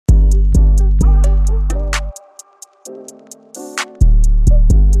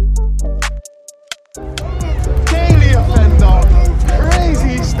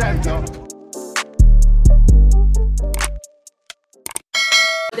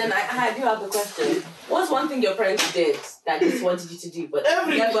then I do have a question. What's one thing your parents did that they just wanted you to do, but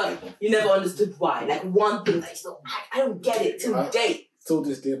you never understood why? Like one thing that I don't get it till date. Till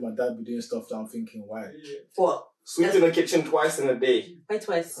this day, my dad be doing stuff that I'm thinking, why? What? Sweep in the kitchen twice in a day. Why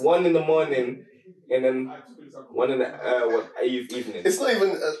twice? One in the morning, and then one in the evening. It's not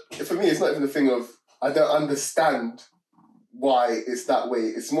even for me. It's not even a thing of I don't understand why it's that way.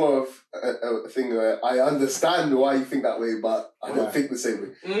 It's more of a thing where I understand why you think that way, but I don't think the same way.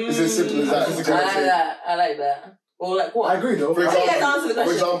 It's as simple as that. I like that. Or like what? I agree though. For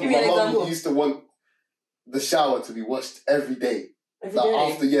example, Give me an my example. mum used to want the shower to be washed every day.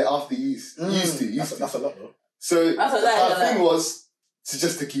 After use. Used to. That's a lot though. So her thing was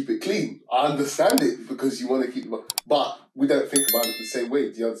to keep it clean. I understand it because you want to keep it, but we don't think about it the same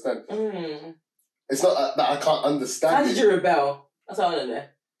way. Do you understand? It's not that I can't understand. How did you rebel? That's what I want to know.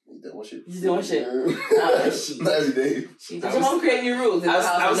 You don't wash it. You didn't wash it? Not every day. Did your mom create new rules in the house?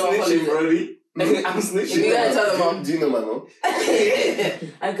 I'm snitching, Brody. I'm snitching. You gotta tell the mom. Do you know my mom?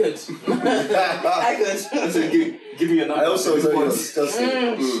 I could. I said, give me a number. I also know yours.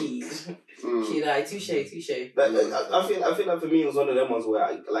 She like touche. But I feel like for me it was one of them ones where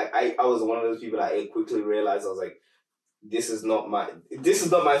I was one of those people that I quickly realized I was like, this is not my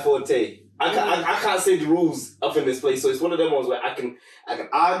forte. I can't say the rules up in this place. So it's one of them ones where I can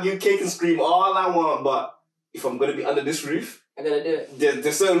argue, kick and scream all I want, but if I'm gonna be under this roof, I gotta do it.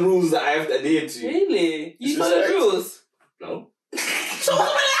 There's certain rules that I have to adhere to. Really? You follow the rules? No. Shut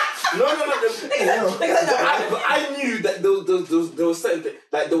up! No. I knew that there were certain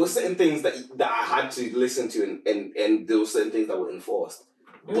there were certain things that I had to listen to, and there were certain things that were enforced.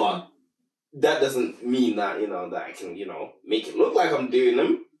 But that doesn't mean that that I can make it look like I'm doing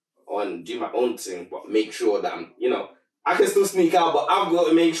them and do my own thing, but make sure that I'm I can still sneak out, but I've got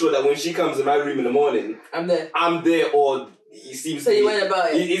to make sure that when she comes in my room in the morning, I'm there. Or it seems. So you went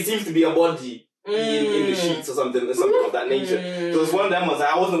about it. It seems to be a body. In the sheets or something of that nature. So it's one of them ones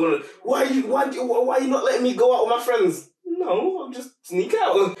I wasn't gonna. Why you not letting me go out with my friends? No, I'll just sneak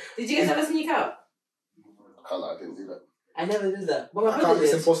out. Did you guys ever sneak out? I can't lie, I didn't do that. I never did that. But my brother did.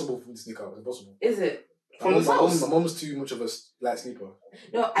 It's impossible for me to sneak out. It's impossible. Is it? My mom's too much of a light sleeper.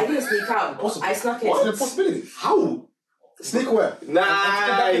 No, I didn't sneak out. Impossible. I snuck in. What's the possibility? How? Sneak where?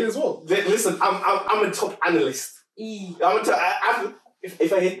 Nah. As well. Listen, I'm a top analyst. If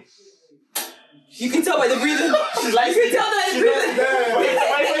I hit. You can tell by the breathing. She's like, you can tell by the breathing.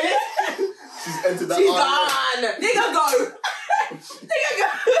 She's entered that. She's gone. Nigga go.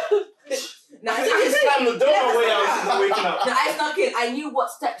 Now I slammed the door on the way out. Waking up. No, I snuck in. I knew what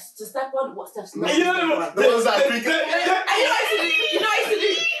steps to step on, what steps not. No. The ones that creak. You know what I used to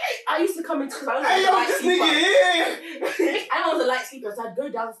do? I used to come in because I was a light sleeper. I was a light sleeper, so I'd go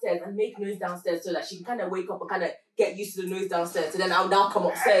downstairs and make noise downstairs so that she can kind of wake up and kind of get used to the noise downstairs. So then I'll now come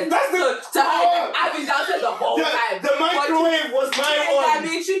upstairs. I've been downstairs the whole time. The microwave was my one. I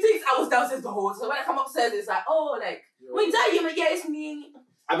mean, she thinks I was downstairs the whole time. So when I come upstairs, it's like, when Dad, you're like, yeah, it's me.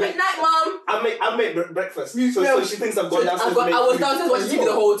 Good night, Mom. I make breakfast. So she thinks I've gone downstairs. I was downstairs watching TV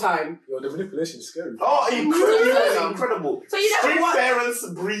the whole time. Yo, the manipulation is scary. Oh, incredible. So you never watched? Parents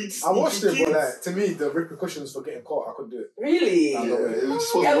breed. I watched it, but to me, the repercussions for getting caught, I couldn't do it. Really? No way. It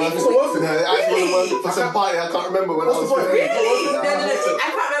just wasn't worth it. It actually wasn't worth it. For some party, I can't remember when I was there. Really? No. I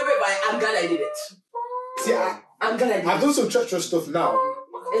can't remember it, but I'm glad I did it. See, I'm glad I did it. I've done some treacherous stuff now.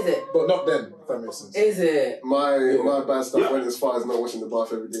 Is it? But not then, if that makes sense. Is it? My bad stuff went as far as not washing the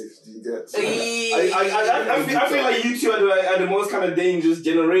bath every day. Do you get? I feel like you two are the most kind of dangerous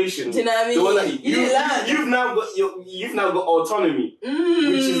generation. Do you know what I mean? The one that you've now got autonomy,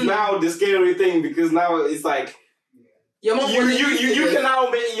 which is now the scary thing because now it's like you can now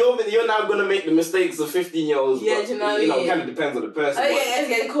make you're now gonna make the mistakes of 15-year-olds. Yeah, do you know what I mean? Kind of depends on the person. Oh yeah, it's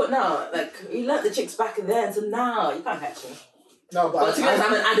getting caught now. Like you let the chicks back then, so now you can't catch me. No, but to be honest,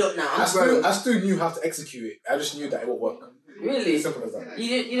 I'm an adult now. I still knew how to execute it. I just knew that it would work. Really? Simple as that.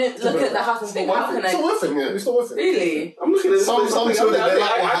 You didn't look at the house and think, how can I? It's not worth it. Yeah. It's not worth it. Really? I'm looking at some children. They like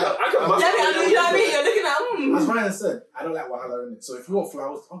I can bust. Yeah, you know what I mean? You're looking at. As Ryan said, I don't like Wahala in it. So if you want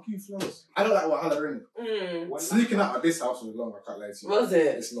flowers, I'll give you flowers. I don't like Wahala in it. Sneaking out of this house was long. I can't lie to you. Was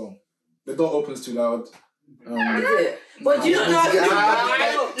it? It's long. The door opens too loud. Is it? But you don't know how to do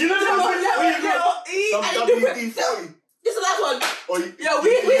it. You don't know. This is the last one. We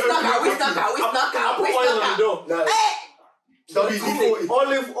snuck out. Hey! WD-40.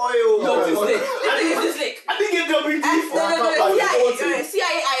 Olive oil. This is slick. I think it's WD-40. No.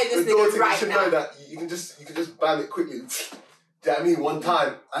 CIA this nigga right should now. know that you can just ban it quickly. Do you know what I mean? One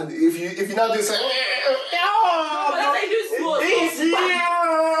time. And if you now do say But that's how you do small. It's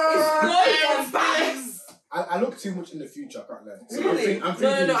slow and bangs. I look too much in the future. I can't lie. So Really? I'm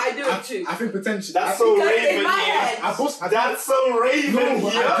thinking, No, I do it too. I think potentially. That's so Because in Raven my here. head- That's so Raven No,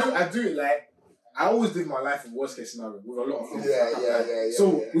 but here. I do it like I always live my life in worst case scenario with a lot of things. Yeah.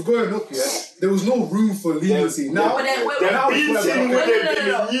 So we're growing up here. There was no room for leniency. Now, But then, wait, now They're it's beating whatever. with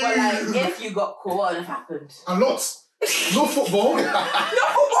No. them But in like, if you got caught, what would have happened? A lot. No football.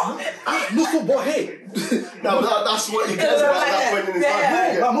 No football. Hey. No, but that's what he cares about at that point in his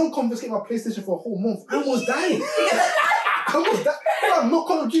life. My mum confiscated my PlayStation for a whole month. I almost died. Fam, not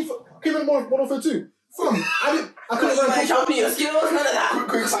Call of Duty. Came in Modern Warfare 2. Fam, I couldn't learn Sharpen your skills, none of that.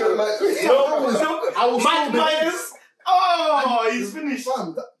 Quick skill match. I was Mike so Myers. Oh, he's finished.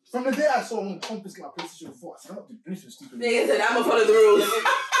 Fam, from the day I saw him confiscate my PlayStation 4, I said, I'm not doing anything stupid. Nigga said, I'm gonna follow the rules.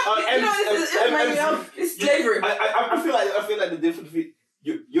 It's slavery. I feel like the difference between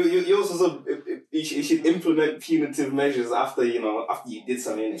you also you should implement punitive measures after you did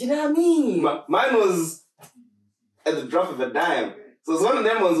something. Do you know what I mean? Mine was at the drop of a dime. So it's one of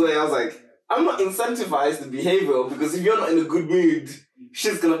them ones where I was like, I'm not incentivized the behavior because if you're not in a good mood,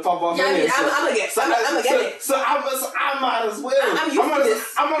 shit's gonna pop off. Yeah, I mean, anyway. I'm gonna get it. So I might as well. I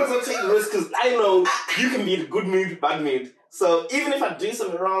might as well take the risk because I know you can be in good mood, bad mood. So even if I do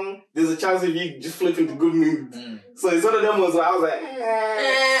something wrong, there's a chance of you just flip into good mood. So it's one of them ones where I was like,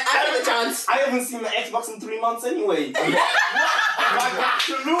 I have a chance. I haven't seen the Xbox in 3 months anyway. I got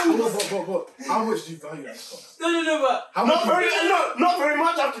to lose. But how much do you value Xbox? No, but Not very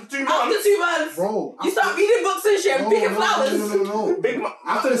much after 2 months. after 2 months, Bro, you start reading books and shit and picking flowers. No. Big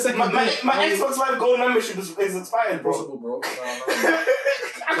After the second my day, Xbox Live Gold membership is expired, bro. Impossible, bro. I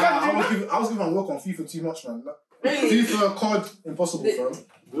I was giving my work on FIFA too much, man. Really? FIFA, COD, impossible, fam.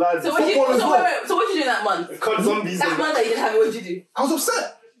 Blood. So what you Football as well. wait, so what you do that month? COD zombies. That month that you didn't have it, what did you do? I was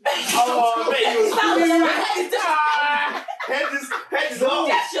upset. Oh, mate, he was head is off.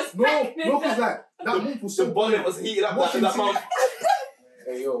 That's just No, because like, that month was The so bonnet was heated up Watching that TV. month.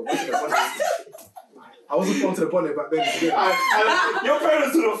 Hey, yo, what's the bonnet? I wasn't going to the bonnet back then. Your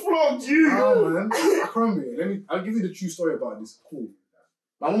parents would have flogged you. Oh, man. I can't remember. I'll give you the true story about this. Cool.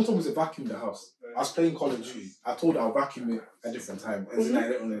 My mom told me to vacuum the house. I was playing Call of Duty. I told her I'll vacuum it a different time. It was like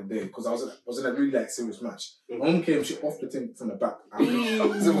later on in the day because I was in a really serious match. My mom came, she off the thing from the back. I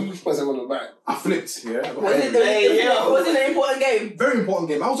flipped, yeah. Was it an important game? Very important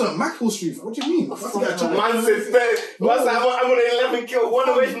game. I was on a Mac Hill Street. What do you mean? Man says that. I'm on an 11 kill, one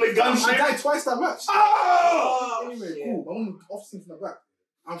away from the I gunship. died twice that match. Oh! Anyway, cool. My mom off the thing from the back.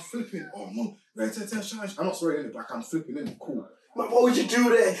 I'm flipping. Oh, mom. I'm not sorry in the back. I'm flipping in. Cool. What would you do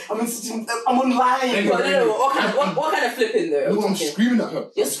there? I'm online. Anyway, No. What kind of flipping though? Look, I'm screaming at her.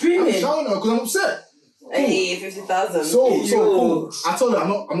 You're screaming. I'm shouting at her because I'm upset. Hey, 50,000. So cool. I told her I'm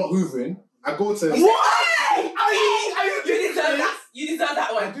not hoovering. I go to. What? You deserve that. You deserve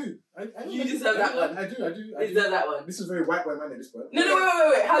that one. I do. You deserve that one. I do. You deserve that one. This is very white boy man at this point.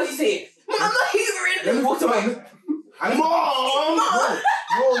 No, wait. How do you say it? I'm not hoovering. Walked away. Mom!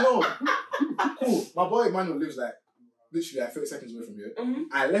 No. Cool. My boy Emmanuel lives like literally like 30 seconds away from here. Mm-hmm.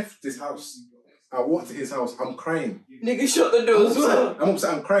 I left this house. I walked to his house. I'm crying. Nigga, shut the door as well. I'm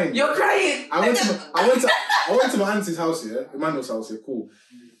upset. I'm crying. You're crying. I went to my auntie's house here, Emmanuel's house here. Cool.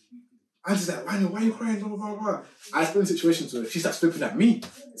 Auntie's like, why are you crying? Blah, blah, blah. I explained the situation to her. She starts flipping at me.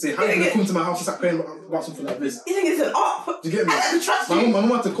 Saying, how are you come to my house and start crying about something like this? You think it's an op? Do you get me? I don't trust My you. mum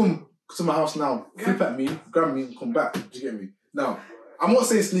had to come to my house now, flip at me, grab me, and come back. Do you get me? Now, I'm not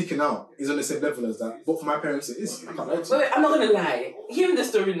saying sneaking out is on the same level as that, but for my parents it is. I can't lie to you. Wait, I'm not gonna lie. Hearing the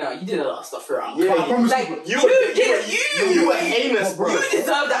story now, you did a lot of stuff around. Yeah, I promise Like, you. you were heinous, bro. You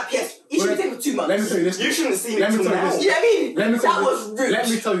deserve that PS. You should take for 2 months. Let me tell you this. You shouldn't have seen Let it me till tell you now. this. You know what I mean? Let me tell That you was rude. Let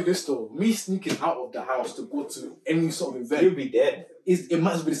me tell you this though. Me sneaking out of the house to go to any sort of event You'd be dead. it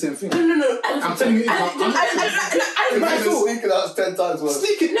might as well be the same thing. No. I'm telling you, It might as well sneak it out 10 times worse.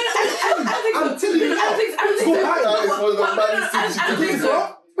 Sneaking. I'm telling you, That is one of the maddest things you could do. This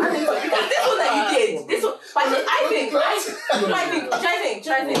one that you did. This one, but I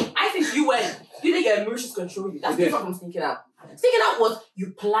think you went. You didn't get emotions control you. That's different from sneaking out. Sneaking out was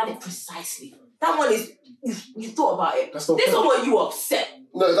you planned it precisely. That one is you thought about it. This one was you upset.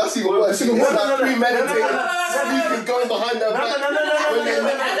 No, that's even worse. It's like premeditated. Sneaking, going behind their back.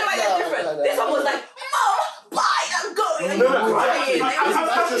 This one was like, Mom, bye, I'm going.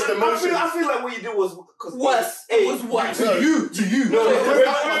 That's just emotion. I feel like what you did was worse. It was worse. To you. No, wait.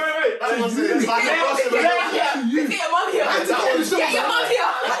 It's like a rush of emotion. Get your mom here. Get your mom here.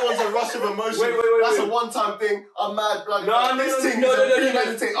 That was a rush of emotion. Wait. That's a one-time thing. I'm mad, bloody. This thing No. is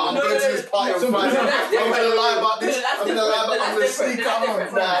premeditated. I'm going to this party on Friday. I'm going to lie about this. I'm going to lie about. I'm going to sneak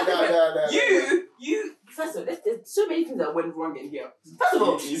out. Nah. You. First of all, let's so many things that went wrong in here. First of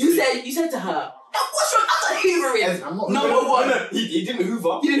all, You you said to her, what's wrong? I'm not hoovering. I'm not Number one. No, he didn't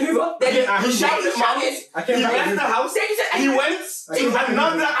hoover. You didn't hoover? Then He shouted at mum. I He came left back. the house. Then you said, He went to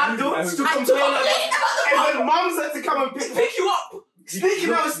another adult to complain about it. And then mum said to come and pick you up.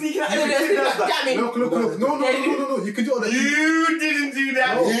 Sneaking out. Every kid does that. Look. No. You can do all that. You didn't do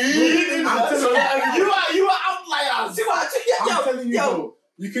that. No, You didn't do I'm that. telling You are outliers. I'm telling you, bro.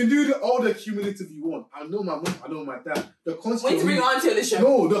 You can do all the cumulative you want. I know my mom. I know my dad. The concept. Wait to bring Auntie on the show.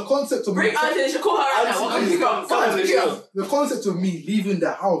 No, the concept of Bring Auntie on the show. Call her out now. Come on the show. The concept of me leaving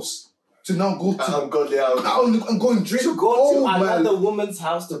the house to now go to Ungodly house. I'm going drink. To go to man. another woman's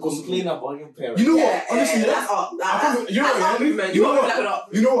house to complain about your parents. You know what? Honestly, that's up. you know what?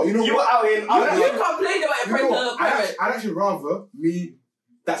 You know what? You were out here. You complained about your pregnant parent. I'd actually rather me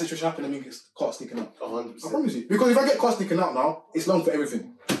that situation happen and me get caught sneaking out. 100%. I promise you. Because if I get caught sneaking out now, it's long for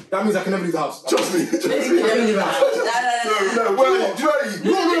everything. That means I can never leave the house. Trust me. I can never leave the house. No, wait, do you know what I mean?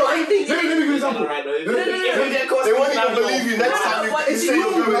 No. Let me give you an example. They won't even believe you next time you say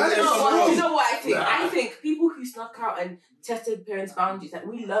you're going You know what I think? I think people who snuck out and tested parents' boundaries, like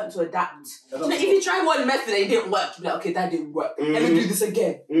we learned to adapt. So if you try one method and it didn't work, you're like, okay, that didn't work. Let me do this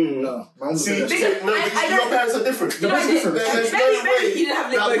again. No, See, your I parents are different. You know what I mean? There's Maybe no way you didn't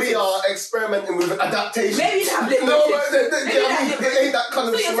have that lip we are experimenting with adaptation. Maybe you didn't have lip No, motives. it ain't that kind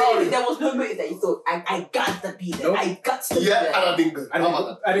So of you're saying scenario. there was no motive that you thought, I got to be there. Nope. I got to be Yeah, there. and I didn't go. I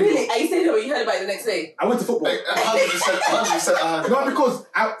didn't Really? go. Are you saying that when you heard about it the next day? I went to football. 100%. No, because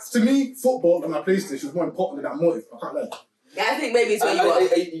to me, football and my PlayStation was more important than that motive. I can't lie. Yeah, I think maybe it's what you are.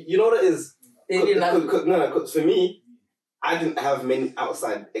 You know what it is? They didn't have. Because for me, I didn't have many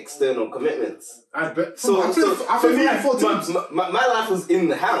outside external commitments. I bet. So I for played me, like 4 teams. my life was in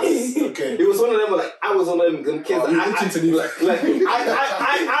the house. Okay. It was one of them where, like, I was one of them kids. Oh, that you're itching to leave.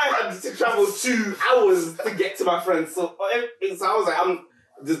 I had to travel 2 hours to get to my friends. So I was like,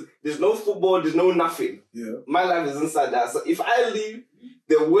 there's no football, there's no nothing. Yeah. My life is inside that. So if I leave,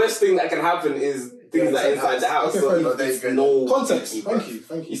 the worst thing that can happen is things that are inside the house. Okay, So fair enough. there's no Context. Thank you.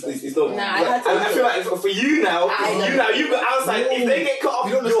 It's not. Nah, I had to and I feel like for you now, you go outside. If they get cut off,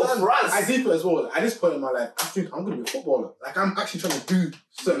 You don't you're understand. France. I deep it as well. At this point in my life, I think I'm gonna be a footballer. Like I'm actually trying to do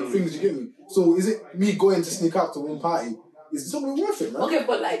certain things. You get me? So is it me going to sneak out to one party? Is it not worth it, man? Okay,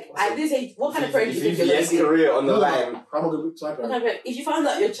 but like at this age, what kind of parent do you think you're VVS going to be? career on the No, line. I'm not gonna be sniper. What kind of parent? If you found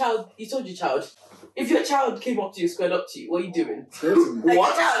out your child, you told your child, if your child came up to you, squared up to you, what are you doing? Straight to me. Like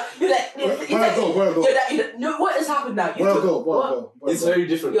What? your child, you're like, Where I go? you're like, no, what has happened now? Where I go? It's very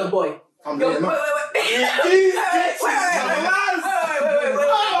different. You're a boy. I'm You're, laying wait, up.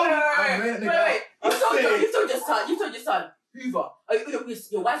 You've told your son, Hoover.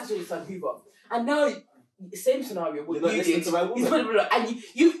 Your wife has told your son, Hoover. And now, same scenario. What You're not you listening did. to my woman. And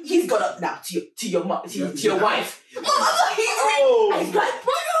he's got up now to your mom, to your wife. Mom, I'm not hoovering. Oh. And he's like,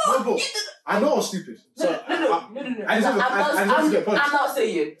 No, but I know I was stupid. So no. I just have to get punched. I'm not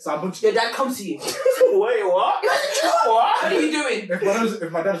saying. So I punched. Your dad comes to you. Wait, what? What are you doing?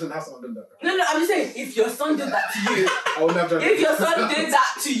 If my dad was in the house, I would have done that. No, I'm just saying, if your son did that to you, I would never done if your son did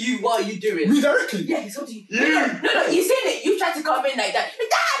that to you, what are you doing? Me directly. Yeah, he's something. No, you seen it. You tried to come in like that.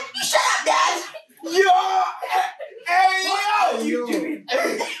 Dad, you shut up, Dad. What are you doing?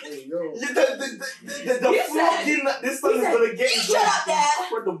 Hey, yo. The flogging that this son is gonna get is Shut up, Dad.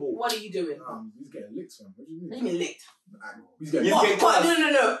 incredible. What are you doing? He's getting licked, man. What do you What do mean? you mean licked? He's getting You What? get What? class.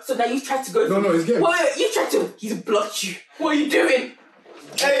 No. So now you tried to go. No, he's getting. Wait, you tried to. He's blocked you. What are you doing?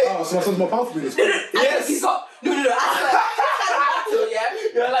 Hey, Oh, so my son's more powerful than this. Yes. He's got. No. That's battle, yeah.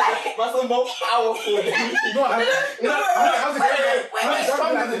 you're like, my son's more powerful than me. No,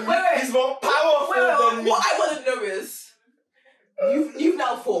 Wait. He's more powerful than me. What I want to know is, you've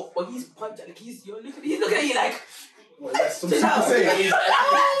now fought, but he's punched. Like he's looking at you like. Well, that's some Sit super down. saying. He's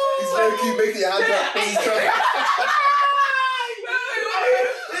very cute making your hands up. He's trying.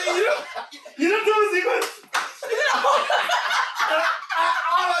 You don't do a secret.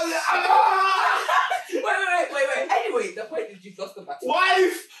 Wait. Anyway, the point is you've lost the battle.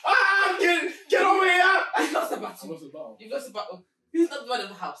 Wife! Get over here! You've lost the battle. You've lost the battle. Who's not the man of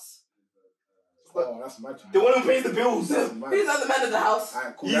the house? Oh, that's magic. The one who pays the bills. That's Who's magic. not the man of the house?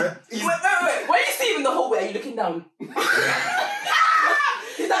 Alright, cool. You- Right? Wait. When you see him in the hallway, are you looking down? He's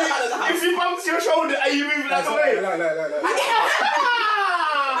not the man of the house. If you bumps your shoulder, are you moving out the way?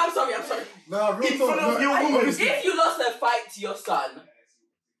 I'm sorry. Nah, real In front talk. of your woman. If you lost a fight to your son,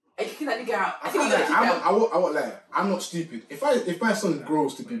 Are you kicking that nigga out? I I think can't you gotta kick lie. him out. I won't lie. I'm not stupid. If my son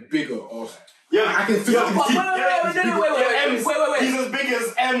grows to be bigger or Yeah, I can physically Wait, see. wait. He's as big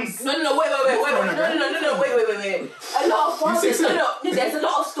as M's. No, wait. Wait. A lot of fathers, there's a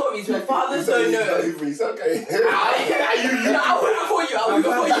lot of stories where fathers don't know. It's okay. I will before you.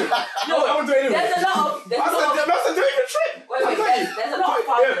 No, I won't do it anyway. there's a lot of, there's a lot of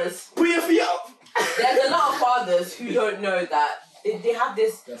fathers. Put your feet up. There's a lot of fathers who don't know that they have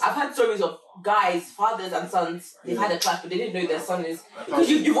this. I've had stories of guys, fathers and sons. They've had a clash, but they didn't know their son is because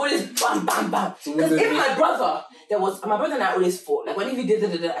you've always bam. Because even my brother, my brother and I always fought. Like when he did,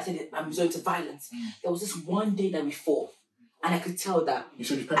 I said I'm so into violence. There was this one day that we fought, and I could tell that You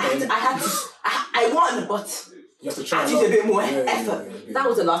should be I won, but You have to try. I need a bit more effort. Yeah. That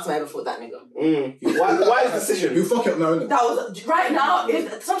was the last time I ever fought that nigga. Why is decision? You fuck it up now, innit? That was right now.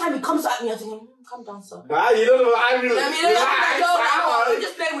 Sometimes he comes at me, I think, calm down, sir. You don't know. I really. I'm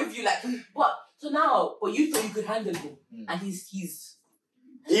just playing with you, like. But you thought you could handle him, and he's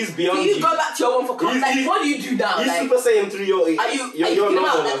beyond you. You go back to your one for like, what do you do now? He's Like, Super Saiyan 3 or 8. are you kicking him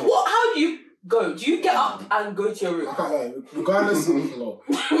out? Like, what? How do you go? Do you get up and go to your room? I can't lie.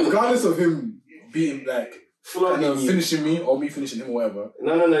 Regardless of him being like finishing me or me finishing him or whatever.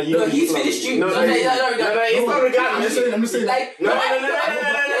 No, he's finished you. No, it's not regardless. I'm just saying. Like, No.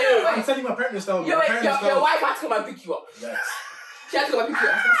 I'm telling my parents now. Your wife had to come and pick you up. Yes. She had to come and pick you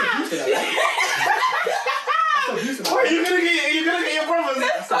up. Why are you gonna get your brothers?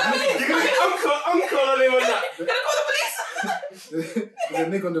 You're gonna get uncle on him or not? Gonna call the police. There's a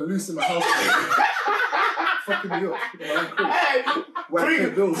nigga on the loose in my house. Fucking me up. Bring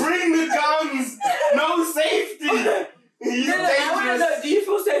the guns. No safety. He's I want to dangerous. know, do you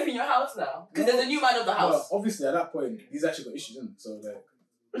feel safe in your house now? Because there's a new man of the house. Well, obviously, at that point, he's actually got issues, isn't it? So, like.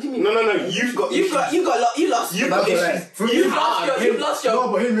 What do you mean? No. You've got issues. You lost. You've got issues. You've lost your.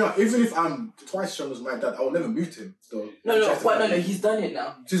 No, but hear me out. Even if I'm twice strong as my dad, I will never move to him. So, No. He's done it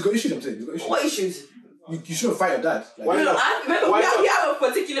now. So he's got issues, I'm saying. He's got issues. What issues? You shouldn't fight your dad. Like, Why not? We have a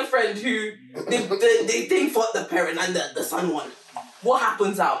particular friend who they think fought the parent and the son won. What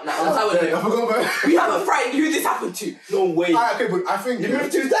happens out now? That's how we I forgot about it. We have a friend who this happened to. No way. Okay, but I think You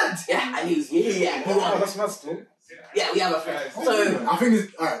moved to his dad? Yeah, and he won. that's cool. Yeah, we have a friend. So I think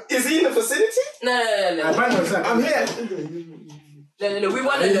it's alright. Is he in the vicinity? No. I'm here. No. We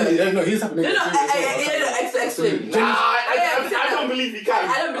want to know. No, he's happening. Explain. I don't believe he can.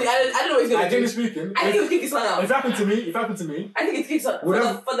 I don't know what he's gonna do. Generally speaking, I think he'll kick his son out. if it happened to me, I think it's kicks out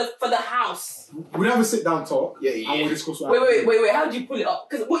for the house. we'd have a sit down talk. Yeah. And we'll discuss what Wait. How do you pull it up?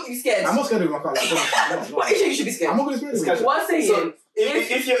 Because what are you scared? I'm not scared of my car. No. What issue you should be scared? I'm not going to be scared. What I'm saying So,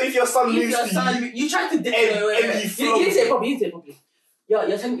 if your son moves to you, you tried to dip you didn't say it properly.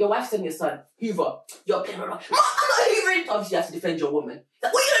 Your wife's telling your son, Hoover, you're playing around. Mom, I'm not hoovering. Obviously, you have to defend your woman.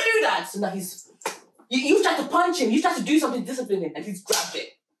 Like, what are you gonna do that? So now you tried to punch him. You tried to do something to discipline him, and he's grabbed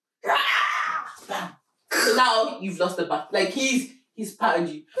it. Bam. So now you've lost the battle. Like he's patted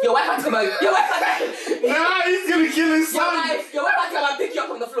you. Your wife had to come out. nah, he's gonna kill his son. Your wife had to come and pick you up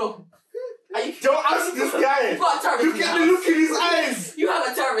from the floor. Don't ask this guy. You got a terrorist. Look at the look in his eyes. You have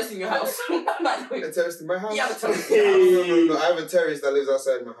a terrorist in your house. A terrorist in my house? You have a terrorist in your house. No, I have a terrorist that lives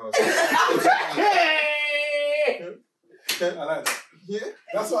outside my house. I like that. Yeah?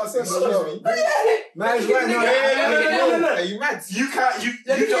 That's what I said. Man, he's right now. No. Are you mad? You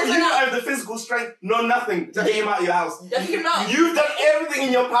don't have the physical strength, no nothing to get him out of your house. You've done everything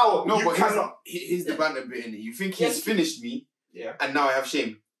in your power. No, you but cannot. here's the banter bit in it. You think he's finished me, and now I have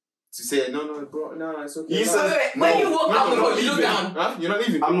shame to say, no, bro, no, it's okay. You said, when you walk out the door, you look down. Huh? You're not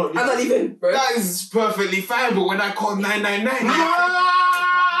leaving? I'm not leaving, bro. That is perfectly fine, but when I call 999,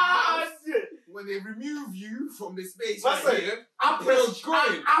 when they remove you from the space, I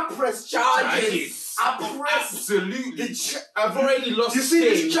press charges. Absolutely. I've already lost You see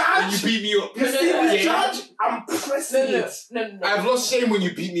this shame charge? when you beat me up. You see this charge? I'm pressing it. No. I've lost shame when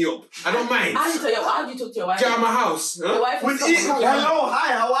you beat me up. I don't mind. How do you talk to your wife? Get out of my house. Huh? Your wife With is it. Hello,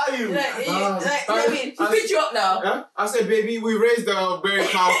 hi, how are you? She picked you up now. Huh? I said, baby, we raised a very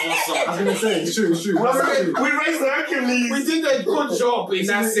powerful son. I was going to say, it's true. We raised Hercules. We did a good job in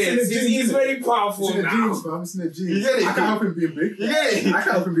that sense. He's very powerful It's in the now. genes, fam. It's in the genes. You get it? I can't help him being big. You get it? I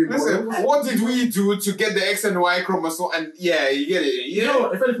can't help him being Listen, big. what did we do to get the X and Y chromosome? And yeah, you get it. You know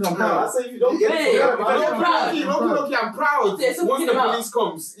what? If anything, I'm I proud. say if you don't get it, Yeah, forget about it. I'm proud. Yeah, so Once kick the him out. police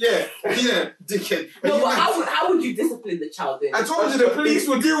comes, yeah, dickhead. No, but how would you discipline the child then? I told you the police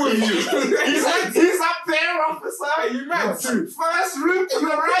will deal with you. He's up there, officer. Are you mad? No, true. First route to the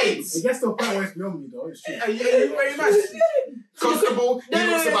right. It gets to a point where it's beyond me, though. It's true. Are you very mad? Constable, he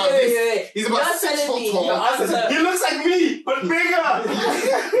looks about this. He's about 6 foot tall. He looks like me, but bigger.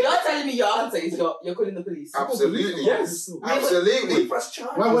 You're telling me your answer is you're calling the police. Absolutely. Yes. Absolutely.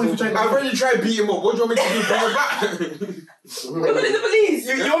 Why won't you try? I've already tried beating him up. What do you want me to do? Bring him back? You're calling the police.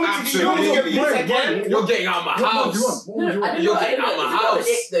 You want me to get beat again? You're getting out of my house. You're getting out of my house.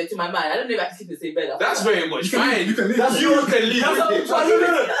 Though, to my man, I don't know if I can sleep in the same bed. That's very much fine. You can leave. You can leave.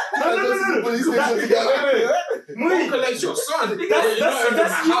 No. Collect your son.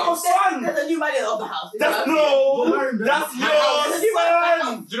 That's your son. There's a new man of the house. That's your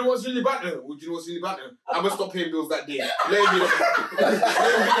son. Do you know what's really bad now? Do you know what's really bad now? I'm gonna stop paying bills that day. Let me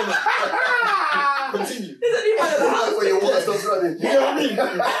continue. There's a new man of the house. Where your water stops running. You know what I mean? The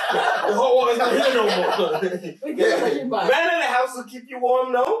hot water's not here no more. Man in the house will keep you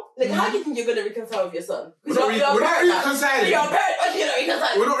warm, no? Like, how do you think you're gonna reconcile with your son? We're not reconciling. You're a parent, but you're not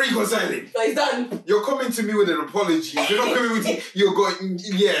reconciling. We're not reconciling. So he's done. You're coming to me with an apology. You're not coming with you're going.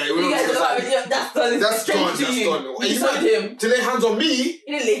 Yeah, we're You not guys are reconciling. that's done. That's Straight done. to That's you. done. You sold him. To lay hands on me. He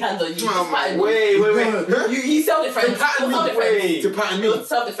didn't lay hands on you. Oh, Just patted you. Wait. You self-defense. To pattern me. Self-defense. To pattern It me. was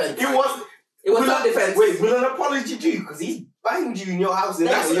self-defense. It was self-defense. Wait, with an apology to you, because he's banged you in your house. And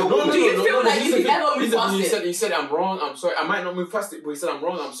That's- that's your Do you feel like you can ever move past He it? said I'm wrong. I'm sorry. I might not move past it, but he said I'm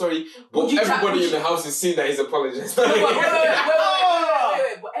wrong. I'm sorry. Would But you try- everybody would in you- the house is seeing that he's apologized. Wait.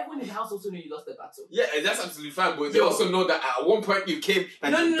 But everyone in the house also knew you lost the battle. Yeah, that's absolutely fine. But they also know that at one point you came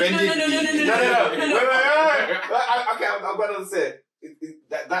and No. bended me. Wait. Okay, I'm going to say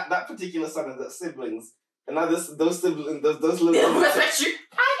that particular son and the siblings, and now those siblings, those little. They'll respect you.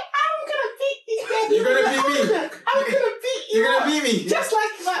 I'm gonna beat these guys. You're gonna beat me. I'm gonna beat you. You're gonna beat me. Just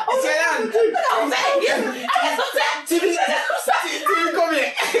like my own. Come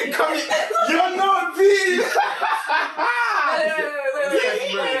here. You're not beating.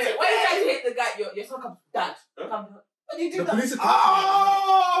 Wait. Why you trying to hit the guy? Your son comes, Dad. Come. What do you do The that? police are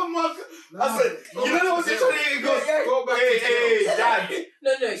Oh my God! I said, you don't know what's interesting? He goes, Go back. hey, Dad.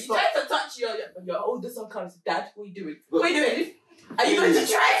 No. You try to touch your older son comes, Dad. What are you doing? What are you doing? Are you going to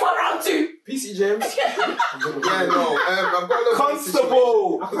try for round 2? PC James. Yeah, no. I've got a little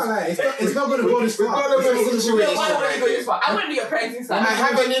Constable. I can't lie. It's not going to go this far. We've got a little situation. Why would you go this far? I want to do your parenting style. I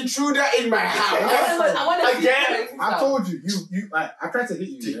have an intruder in my house. I want to see your Again? parenting I style. told you. I tried to hit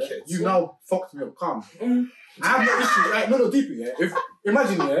you. Yeah? Dickheads. You now fucked me up. Calm. I have no issue. Like, no, deeper. Yeah.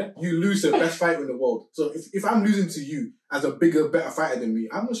 Imagine, you lose the best fighter in the world. So if I'm losing to you as a bigger, better fighter than me,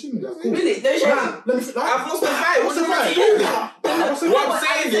 I'm not assuming that. Cool. Really? No, shame. Nah, let me. I've lost the fight. What's the fight?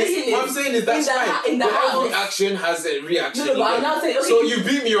 What I'm saying is that's fine. In the But every house. action has a reaction. No, but I'm not saying. Okay, So you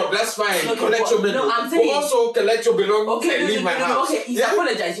beat me up, that's fine. Okay, Collect but- your medal. no, I'm But saying- also collect your belongings Okay, and leave my house. Okay, he's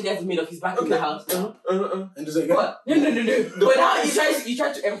apologized. He gets made up. He's back in the house. And just like, What? No. But now you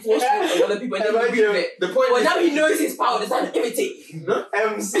try to enforce it on other people and then you leave it. The point But is, now he knows his power. Does that imitate?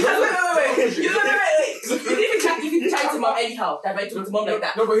 Wait. You can try to mom anyhow. That might talk to mom like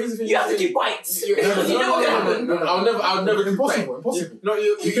that. No, but here's the thing. You have to keep quiet. Because you know what's gonna happen. No. I'll never keep quiet. Impossible. No,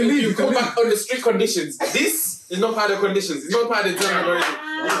 you can leave, you can come leave. back on the strict conditions. This is not part of the conditions. It's not part of the terms or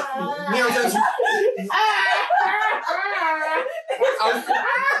anything. Me, I'm telling you.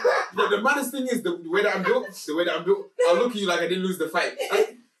 The maddest thing is the way that I'm built. I'll look at you like I didn't lose the fight.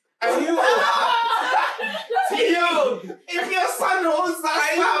 And you, Yo, if your son holds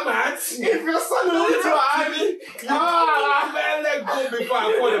that man, if your son holds your hand, man, let go before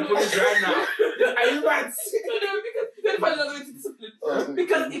I call the police right now. Are you mad? Because find another way to discipline.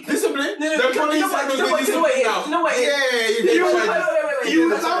 Because it Discipline? No, The because police you know what it is. You know what it is. Yeah, you You-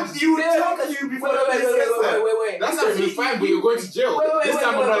 can try. you talk you before the police gets there. Wait. That's absolutely fine, but you're going to jail. This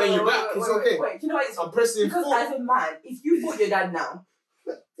time I'm not letting you back. It's okay. Wait, you know what it is? I'm pressing Because forward. as a man, if you fought your dad now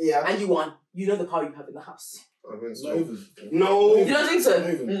Yeah. and you won, you know the power you have in the house. Not even. No. You don't think so?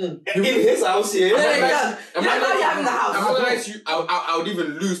 Not even. In his house, yeah. No, I'm you not don't. You know how you have in the I'm house. not gonna lie to you. I would even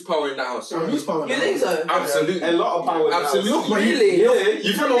lose power in the house. I lose power You now. think so? Absolutely. A lot of power. in the house. Absolutely. Really? Yeah.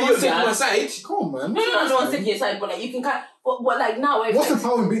 You feel my one's taking my side? Come on, man. No one's taking your side, but like you can kind. But like now, What's the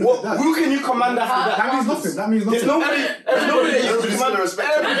power in being What, that? who can you command after that? That means nothing. That means There's nothing. nobody. Everybody's gonna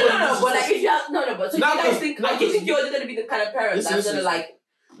respect you. No, but like if you have but so Now, you guys think now, like you think you're gonna be the kind of parent Listen, that's gonna listen. like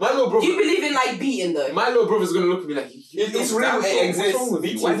My little brother. do you believe in like beating though? My little brother's gonna look at me like, It's real. It exists. What's wrong with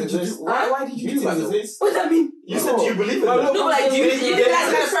you? Why did you do? Why did you do that? though? What does that mean? You said you believe in No, that. No, but like do you It think that's kind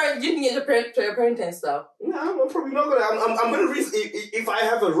of exists. parent? Do you think it's a parenting style? No, I'm probably not gonna. I'm gonna risk if I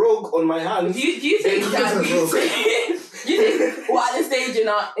have a rogue on my hands. Do you think that do you think we're at the stage in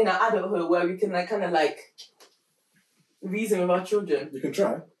our adulthood where we can like kind of like reason with our children? You can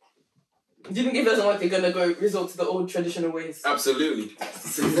try. Do you think if it doesn't work, they're gonna go resort to the old traditional ways? Absolutely. Correct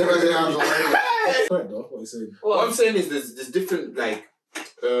though, what you're saying. What I'm saying is there's different like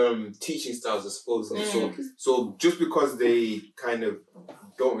teaching styles, I suppose. So just because they kind of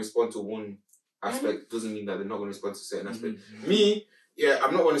don't respond to one aspect doesn't mean that they're not going to respond to a certain aspect. Me,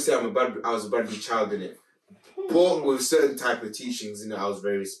 I'm not going to say I was a bad child in it. But with certain type of teachings, I was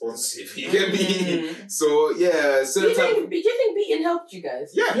very responsive. You get me? So yeah, certain Do you think beating helped you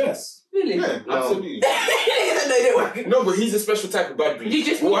guys? Yeah. Yes. Really? Yeah, absolutely. No, it didn't work. No, but he's a special type of bad beat. Did you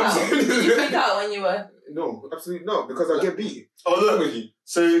just freak out? Did you freak out when you were? No, absolutely not, because I get beat. Oh, look.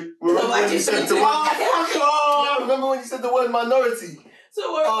 So, remember when you said the word... Remember when you said the word minority?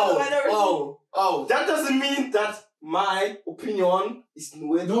 So we're minority. That doesn't mean that my opinion is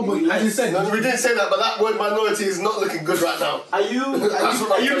nowhere. No, but as you said, No, we didn't say that, but that word minority is not looking good right now. Are you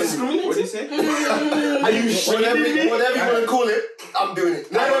discriminating? What did you say? Are you Whatever you want to call it, I'm doing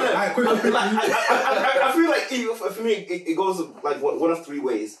it. No. Alright, quick. I feel like for me it goes like one of three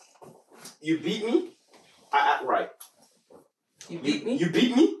ways. You beat me, I act right. You beat me? You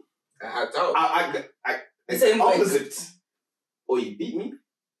beat me, I The same way. opposite. Or you beat me,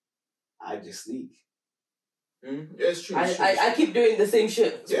 I just leave. Yeah, it's true. I keep doing the same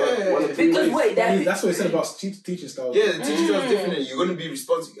shit. Yeah. Because wait, That's what you said about teaching styles. Yeah, the teaching style is different. You're going to be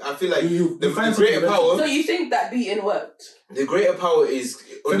responsive. I feel like You the find greater something power. So you think that beating worked? The greater power is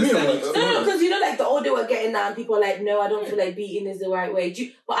For me, it understanding. works. No, because like the older we're getting now, people are like, no, I don't feel like beating is the right way.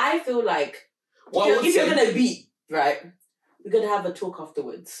 But I feel like if you're gonna beat, right, we're gonna have a talk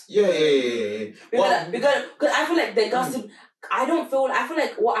afterwards. Yeah. We're gonna, because I feel like the gossip. I feel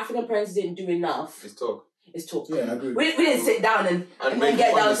like what African parents didn't do enough It's talk. is talk. Yeah, I agree. We didn't sit down and then make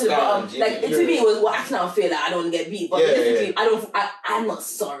get you down to the bottom. understand, Like to me, it was what acting out feel like I don't want to get beat, but basically I'm not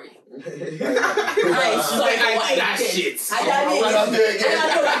sorry. I ain't sorry for what I did. Shit. I'll do it again.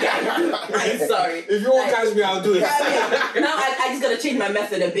 I ain't sorry. If you won't catch me, I'll do it. Now I just gotta change my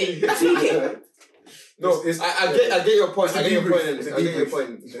method a bit. Tweak it. No, I get your point. I get your point. It's a I get your debrief.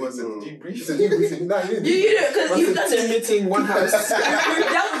 point. It's What's a It's a debrief? debrief. Nah, you didn't. You know, because you've done it. meeting, one house. We've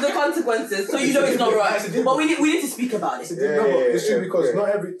dealt with the consequences, so you know it's not right. But we need to speak about It's it. a debrief. No, but it's true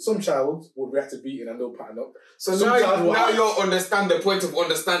because some child would react to beating and they'll pattern up. So Some child will now you understand the point of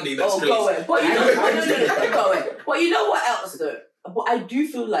understanding. That's crazy. Go away. But you know, go away. But you know what else though? But I do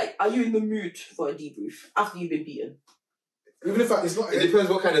feel like, are you in the mood for a debrief after you've been beaten? Even if it's not. It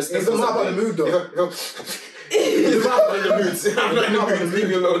depends what kind of stuff. It's not about the mood though. It's about the mood. I'm not in the mood. Leave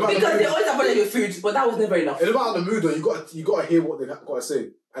me alone. Because they always apologize with food, but that was never enough. It's about the mood though. You gotta hear what they gotta say,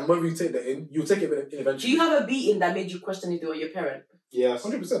 and whether you take that in, you take it in Do eventually. you have a beating that made you question if they were your parent? Yes.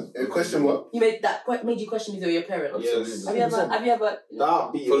 100%. Question what? You made you question if they were your parent? Yes. Have you ever? That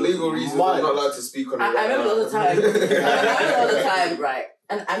beat For legal reasons, I'm not allowed to speak on it. I remember all the time. I remember all the time, right?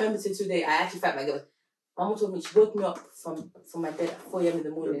 And I remember till today, I actually felt my girl. Mama told me she woke me up from my bed at 4 a.m. in the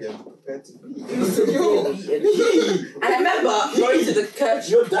morning. Yo. And I remember going to the church.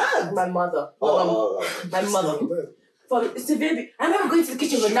 Your dad. My mother. My mother. Do For severe. I remember going to the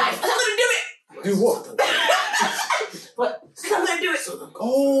kitchen with a knife. I'm gonna do it. what? But I'm gonna do it.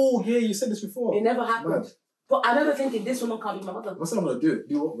 Oh yeah, you said this before. It never happened. Man. But I remember thinking this woman can't be my mother. What's I'm gonna do it?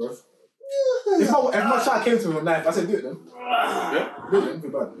 Do what, bruv? If my child came to me with a knife, I said do it then. Do it then. Be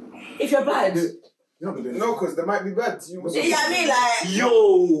bad. If you're bad. Do it. You're not gonna do anything. No, because they might be bad. You must. You know what I mean? Like, You're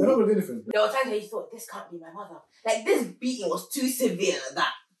not Yo. gonna do anything. there were times where you thought, this can't be my mother. Like, this beating was too severe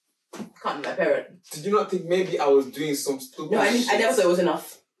that can't be my parent. Did you not think maybe I was doing some stupid No, I shit? never thought it was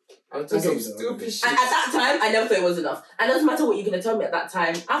enough. I was doing some Okay, so- stupid shit. And at that time, I never thought it was enough. And it doesn't matter what you're going to tell me at that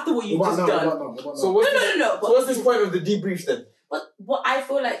time. After what you've What just about done. now? What about So now? what's No. so what's this point of the debrief then? But I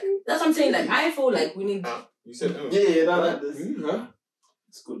feel like, that's what I'm saying. Like, I feel like we need. You said Yeah, Huh?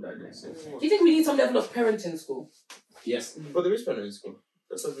 it's good that they said. Do you think we need some level of parenting in school? Yes. But there is parenting in school.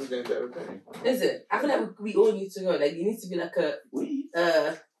 That's what we're going to everything. Is it? I feel like we all need to go. Like, it needs to be like a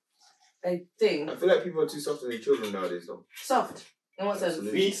thing. I feel like people are too soft on their children nowadays, though. Soft. In what sense?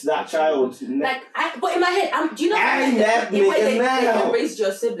 Absolutely. Beat that child. Like, but in my head, do you know And the that way they now. raised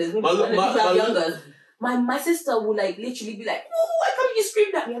your siblings? Maybe My- when my- you have my- younger. My sister will like literally be like, "Oh, why can't you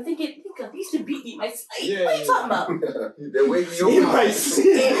scream at me?" I'm thinking, "Nigga, they used to beat me in my sleep. Yeah, What are you talking about?" They wake me up. In now. my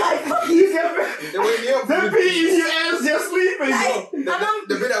sleep. In my fucking They wake me up. The beat in your ass, you're sleeping. like,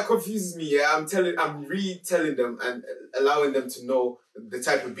 The bit that confuses me, yeah, I'm retelling them and allowing them to know the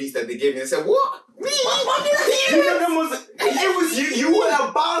type of beats that they gave me. They said, "What? Me? What did I You hear? know, it was you. You were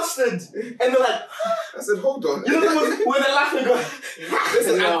a bastard. And they're like, I said, "Hold on." you know, when they're laughing, going,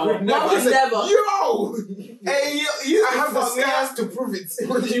 Listen, I would never. I said, Never. Yo, hey, you I have the fuck me up. scars to prove it.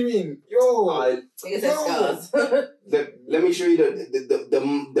 What do you mean, yo? Nigga said scars. Let me show you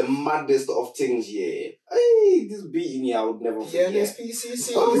the maddest of things. Yeah, hey, this beating here, I would never forget.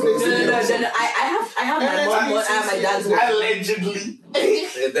 NSPCC. No. I have my mom and my dad's one. Allegedly.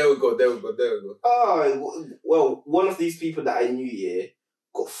 Yeah, there we go. Oh well, one of these people that I knew, yeah,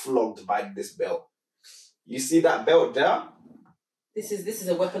 got flogged by this belt. You see that belt there? This is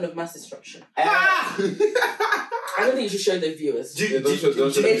a weapon of mass destruction. Ah! I don't think you should show the viewers. Don't show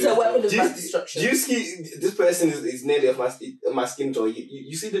It's a weapon of mass destruction. Do you see this person is nearly of my skin tone?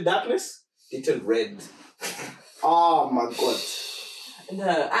 You see the darkness? It turned red. Oh my god.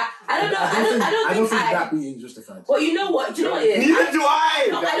 No, I don't know. I don't think that being justified. Well, you know what? Do you know what it is? Neither do I.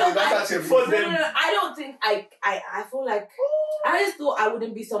 No, I don't. That's actually for No, them. I don't think I feel like I just thought I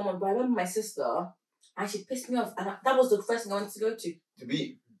wouldn't be someone, but I remember my sister and she pissed me off, and that was the first thing I wanted to go to. To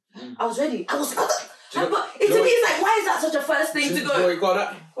be. I was ready. I was. But you know- to me, it's like, why is that such a first thing to go? You got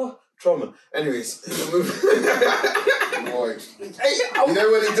that? Oh. Trauma. Anyways. Boy. You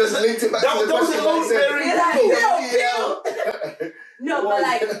know when he just linked it back to the question I said? No, but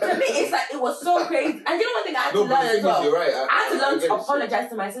like to me, it's like it was so crazy. And you know one thing I had to No, but learn the as thing is, well. you're right. I had to learn get to it. apologize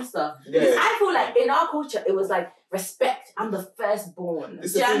to my sister. Yeah. Because I feel like in our culture, it was like respect. I'm the firstborn.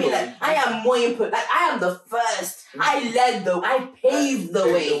 It's Do you know what I the mean? thing, Like I am more input. Like I am the first. I led the. I paved the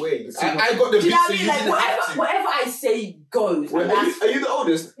way. I got the Do you beat, know what so I you mean? Like didn't have to. whatever I say goes. Wait, And are that's you the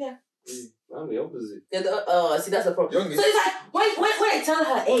oldest? Yeah. I'm the opposite. see that's the problem. Youngest. So it's like when I tell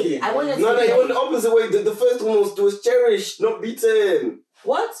her, hey, I wanted to. No, you went the opposite way. The first one was cherished, not beaten.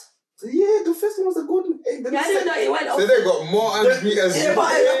 What? Yeah, the first one was a golden egg. Yeah, I didn't know it went So off. they got more unbeaters. Yeah,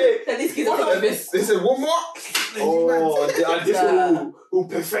 but Yeah. these kids are taking this. They said one more. Oh, they are different who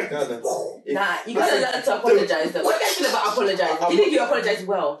perfect. Nah, you gotta learn to apologize though. What do you feel about apologizing? Do you think you apologize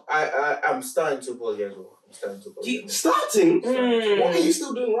well? I'm starting to apologize. Starting? Mm. What are you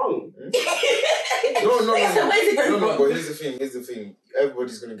still doing wrong? No. Where's it going No, wrong? but here's the thing.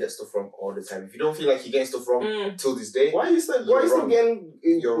 Everybody's gonna get stuff wrong all the time. If you don't feel like you're getting stuff wrong till this day, Why are you still wrong. getting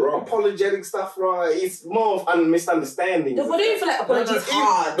You're wrong. apologetic stuff right? It's more of a misunderstanding. No, but don't you feel like apology is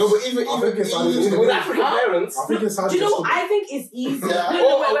hard? No, but even I think it's hard. With African parents. I think it's hard Do you to know stop what I think is easy? Yeah.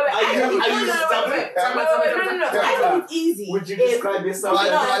 No, wait. Are I think it's easy. Would you if- describe yourself?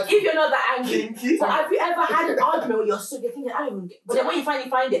 if you're not that angry. Kinky? So have you ever had an argument where you're thinking, I don't even get, but then when you finally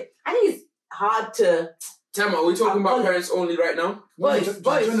find it, I think it's hard to, Tam, are we talking about parents only right now? boys,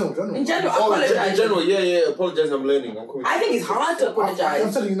 in general, apologize. In general, yeah, apologize. I'm learning. I'm coming. I think it's hard to I'm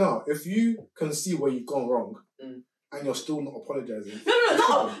apologize. telling you now, if you can see where you've gone wrong Mm. and you're still not apologizing.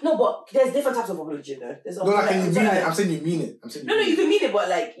 No, but there's different types of apology though. There's No, like, you mean like- it. I'm saying you mean it. No, you can mean it, but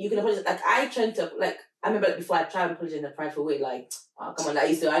like you can apologize. Like I tend to like. I remember like, before I tried to apologize in a prideful way. Like, oh come on, like,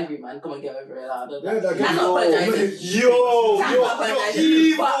 you're still angry, man. Come on, get over it. Yeah, that I'm not apologizing. Yo, I'm you're not apologizing.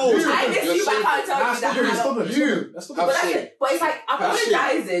 evil. I miss you, but I can't tell you That's that. stubborn. That's stubborn. But that's it. But it's like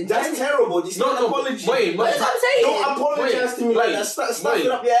apologizing. That's terrible. It's not an apology. Wait, What is what I'm saying? Don't apologize to me like that. Stuff it up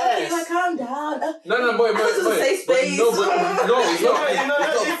your Okay, ass. like calm down. No, boy, This is a safe space. No, it's not.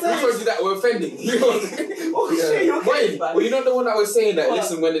 it's We told you that we're offending. Oh shit, you're Wait, well, you're not the one that was saying that. What?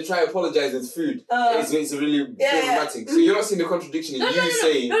 Listen, when they try to apologize with food, it's really problematic. So you're not seeing the contradiction in you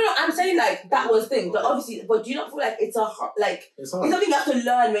saying. No, I'm saying like that was thing, but obviously, but do you not feel like it's a like It's it's hard. something you have to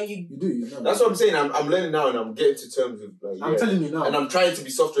learn when you. You do. You know. That's what I'm saying. I'm learning now, and I'm getting to terms with like. I'm telling you now. And I'm trying to be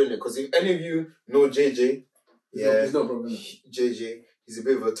softer in it because if any of you know JJ, There's no problem. JJ, he's a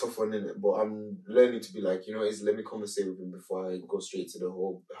bit of a tough one in it, but I'm learning to be like, let me conversate with him before I go straight to the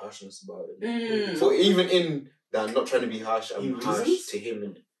whole harshness about it. So even in that, I'm not trying to be harsh. I'm He harsh reasons? to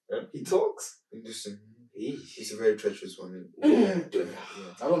him. He talks. Listen, he's a very treacherous one.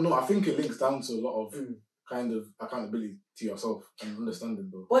 I don't know. I think it links down to a lot of kind of accountability to yourself and understanding,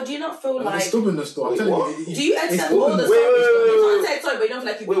 though. But do you not feel And like? the stubbornness, though. I'm telling What? you. Do you accept all the stubbornness. stuff? You can't say sorry, but you don't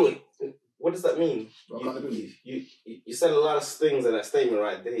feel like you do. Wait. What does that mean? Accountability. You said a lot of things in that statement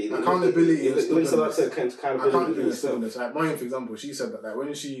right there. Accountability It is links a lot to Accountability accountability. and stubbornness. Like Mariam, for example, she said that like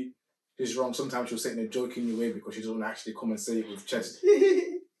when she is wrong, sometimes she'll say it in a joking way because she doesn't actually come and say it with chest.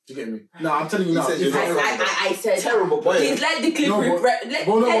 Do you get me? No, I'm telling you now. said if- I said Terrible boy. Please let the clip No, but- let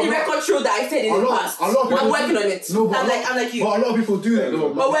the record show that I said in a the lot- past. a lot of people I'm working on it. No, but I'm like you. But a lot of people do that though.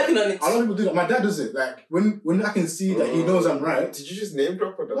 We're working on it. A lot of people do that. My dad does it. Like when I can see that he knows I'm right. Did you just name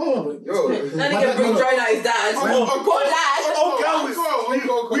drop or No, but Yo. Now they can bring joy out his dad.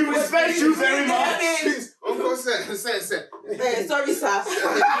 We respect you very much. Uncle, say. Sorry, sir.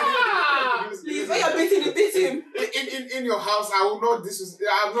 Please, when you're beating him, beat him. in your house, I will not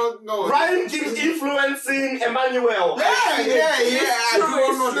I'm not no. Ryan keeps influencing Emmanuel. Yeah. I do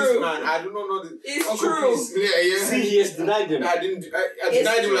not know true. this man. I do not know this. It's Uncle, true. please. Yeah. See, he has denied him. I didn't. I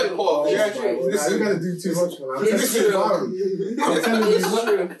denied him like Paul. It's Yeah. true. Listen. You gotta do too much, man. I'm It's telling you, true. I'm telling you, It's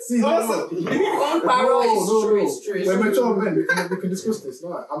true. see, no. Going viral is true. It's true. We're mature men. We can discuss this.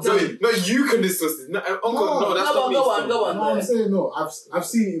 No, I'm No, saying. no, you can discuss this. No, Uncle, no, that's not me. Go on. No, I'm saying no. I've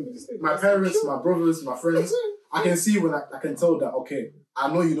seen my parents, my brothers, my friends. I can see when I can tell that. Okay, I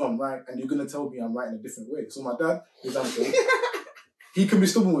know you know I'm right, and you're gonna tell me I'm right in a different way. So my dad, for example, he can be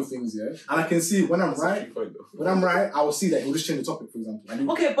stubborn with things, yeah, and I can see when I'm right. When I'm right, I will see that he'll just change the topic, for example. And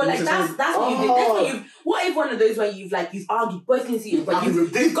Okay, but like that's what you did. That's what you. What if one of those where you've argued both things here, but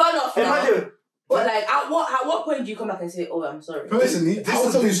you've gone off now. Emmanuel. But like at what point do you come back and say, oh, I'm sorry? Personally, I will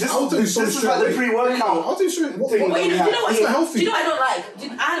tell you so This is straight like the away. pre-workout. I'll tell you straight. But you know what? It's not healthy. Do you know what I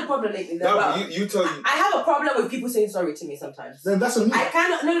don't like? I had a problem lately. No, About, but you tell you. I have a problem with people saying sorry to me sometimes. Then that's on me. I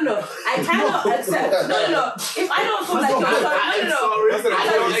cannot. No. I cannot accept. No. If I don't feel like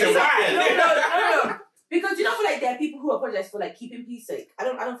you're sorry, no. Because you don't feel like there are people who apologize for like keeping peace sake. I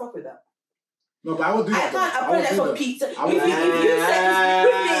don't fuck with that. No, but I will do I that. can't though. I will apologize do for that. peace sake. I If will- you said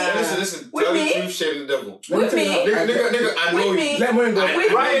with me, Listen. With Tell me? the truth, shame the devil. with me, Nigga, I know with you. me, Let Moen go.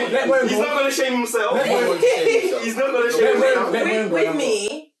 with Ryan, me, Let Moen he's go. not gonna shame himself. Let Moen go. He's not gonna shame Let Moen- himself. let Moen go. with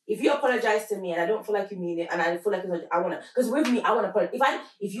me, if you apologize to me and I don't feel like you mean it, and I feel like I wanna, because with me, I wanna apologize.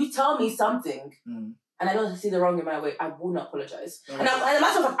 If you tell me something Mm. and I don't see the wrong in my way, I will not apologize. And as a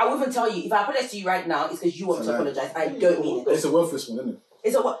matter of fact, I will even tell you, if I apologize to you right now, it's because you want It's to a lie. apologize. I don't mean it. It's a worthless one, isn't it?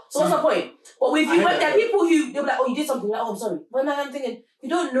 So what's the point? But with I you, hear when there are that. people who they'll be like, oh, you did something, like, oh, I'm sorry. But man, I'm thinking, you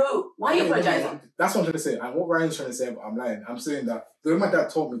don't know why you're apologizing. That's what I'm trying to say. And what Ryan's trying to say, but I'm lying. I'm saying that the way my dad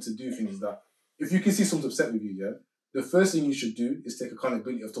taught me to do things is that if you can see someone's upset with you, yeah, the first thing you should do is take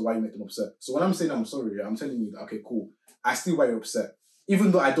accountability of to why you make them upset. So when I'm saying I'm sorry, yeah, I'm telling you that, okay, cool. I see why you're upset.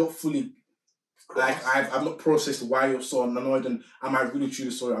 Even though I don't fully, like, I've not processed why you're so annoyed and am I really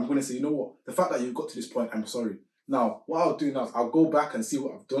truly sorry, I'm going to say, you know what? The fact that you've got to this point, I'm sorry. Now, what I'll do now is I'll go back and see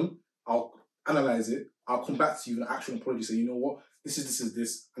what I've done. I'll analyze it. I'll come back to you with an actual apology. Say, you know what? This is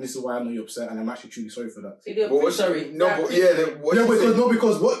this, and this is why I know you're upset, and I'm actually truly sorry for that. So you're But what sorry. No, but yeah, what Yeah, you saying-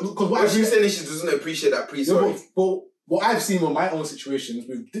 because what what I've you seen, saying is she doesn't appreciate that yeah, pre-sorry. but what I've seen on my own situations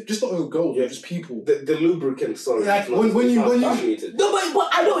with just not even girls, Yeah. just people. The lubricant, sorry. Like, it's not- when it's you- not when you- appreciated. No, but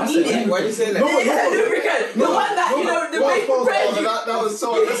I don't need it. Why do you say that? No, It's a lubricant. The one that, you know, the big prepares you. That was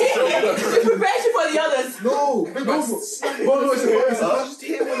so unnecessary. It prepares you for the others. No, it's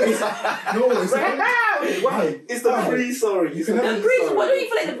why? It's the pre-sorry. You can never- The priest, what do you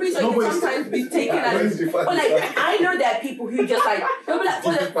feel like the priest No, can but it's- sometimes be taken When as... did you find But like, that? I know there are people who just like, they'll be like,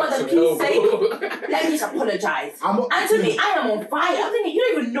 for the peace sake, let me just apologize. I'm not- And to me, I am on fire. I'm thinking, you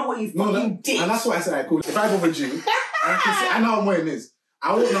don't even know what you No, fucking did. and that's why I said, cool. If I bothered you, and I can say, I know how Moen is.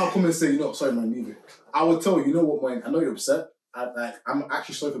 I won't now come and say, you know, sorry, man, leave it. I will tell you, you know what, Moen, I know you're upset. I'm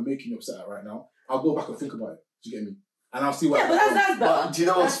actually sorry for making you upset right now. I'll go back and think about it. Do you get me? And I'll see what. Yeah, but that's better. But do you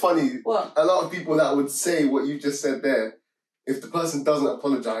know what's funny? What? A lot of people that would say what you just said there, if the person doesn't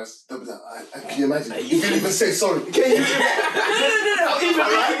apologise, they'll be like, can you imagine? You didn't even say sorry. Can you? No. Even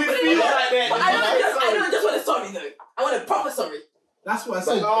feel like that. But I don't just want a sorry though. I want a proper sorry. That's what I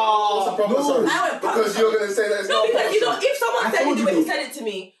said. What's the problem? No. Sorry. I want a proper Because you're going to say that it's No, not because proper you know, sorry. if someone I said it told the you way he though. said it to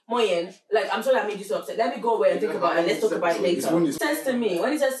me, Moyen, like, I'm sorry I made you so upset. Let me go away and think about it and let's talk about it It's when later. it's- He says to me,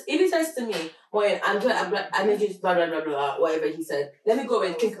 if he says to me, Moyen, I made you blah, blah, blah, blah, whatever he said, let me go away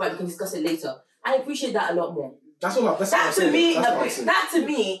and think about it, we can discuss it later. I appreciate that a lot more. That's all. That's what That I'm to saying. me, That's what I'm saying. that to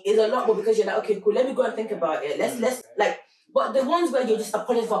me is a lot more because you're like, okay, cool, let me go and think about it. Let's like, but the ones where you're just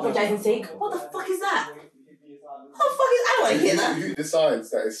apologizing for apologizing sake, what the fuck is that? What the fuck is? I don't want to hear that. Who decides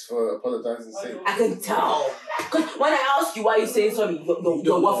that it's for apologising sake? I can tell. Because when I ask you why you're saying sorry, you're don't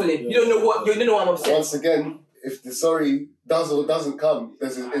waffling. know. You don't know what. You don't know why I'm upset. Once again, if the sorry does or doesn't come,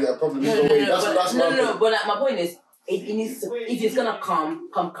 there's a problem No, either way. That's no, my no. point. But like, my point is, it needs to. If it's gonna come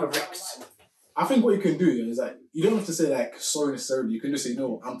correct. I think what you can do is like you don't have to say like sorry necessarily. You can just say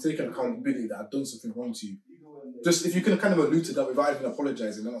no. I'm taking accountability that I've done something wrong to you. Just if you can kind of allude to that without even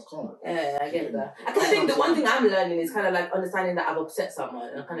apologizing, then that's calm. Yeah, I get that. I think the one thing I'm learning is kind of like understanding that I've upset someone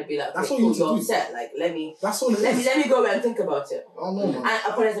and kind of be like, okay, That's all cool, you need to you're do. upset. Like, let me That's all it is. let me go away and think about it. I don't know, man. And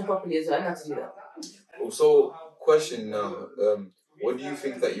apologizing properly as well. I don't have to do that. So, question now. What do you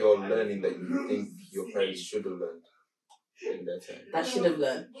think that you're learning that you think your parents should have learned in their time? That should have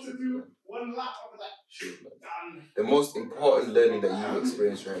learned. Should have learned. The most important learning that you've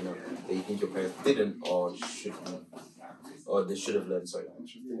experienced right now that you think your parents didn't or should have, or they should have learned. Sorry.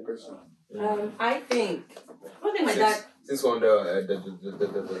 I think my dad. Since we're on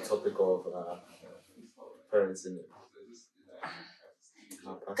the topic of parents in it.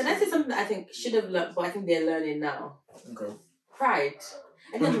 Can I say something that I think should have learned, but I think they're learning now? Okay. Pride.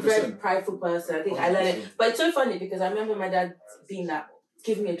 I think I'm a very 100%. prideful person. I think I learned it. But it's so funny because I remember my dad being like,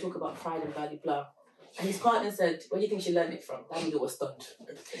 giving me a talk about pride and blah, blah. And his partner said, where do you think she learned it from? That nigga was stunned.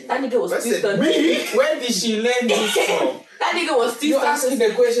 That nigga was too stunned. Me? Where did she learn this from? That nigga was too You're stunned. asking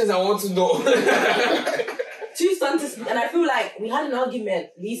the questions I want to know. Too stunned to speak. And I feel like we had an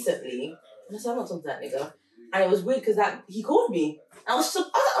argument recently. And I said, I'm not talking to that nigga. And it was weird because he called me. I was like,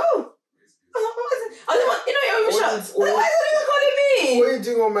 oh. I was like, you know, you're shocked. Why is that nigga calling me? What are you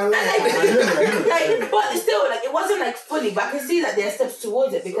doing on my life? But still, like, it wasn't like fully, but I can see that there are steps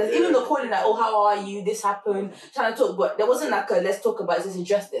towards it because even though calling like, oh, how are you? This happened, trying to talk, but there wasn't like a let's talk about it, let's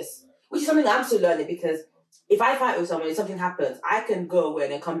address this, which is something I'm still learning because if I fight with someone, if something happens, I can go away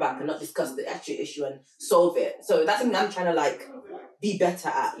and then come back and not discuss the actual issue and solve it. So that's something I'm trying to like be better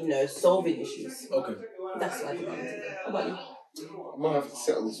at, you know, solving issues. Okay. That's what I think I'm doing. How about you? I might have to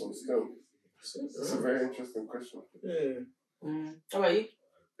sit on this one still. It's a very interesting question. Yeah. How about you?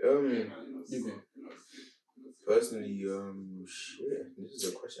 You go. Personally, shit, this is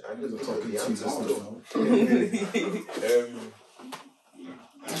a question. I You're didn't talking the too answer much.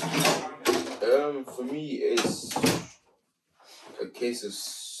 For me, it's a case of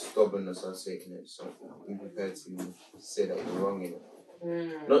stubbornness. I say in it, so being prepared to say that you're wrong in it.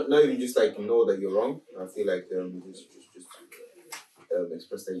 Not even just like know that you're wrong. I feel like just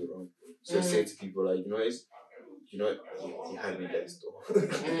express that you're wrong. So say to people like, you had me there still.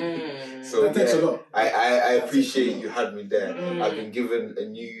 So That takes a lot. I appreciate you had me there. I've been given a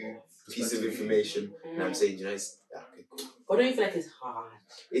new piece of information, and I'm saying, okay, cool. But don't you feel like it's hard?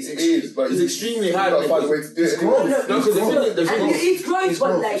 It's You extremely hard. gotta find a way to do it. growth. anyway. No, because It's growth, but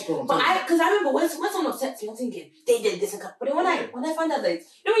growth, like, it's growth. because I remember when someone upsets me, I'm thinking they did this, but then when I find out that,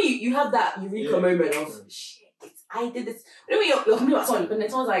 when you have that eureka moment of shit, I did this. When you're complaining about someone, but then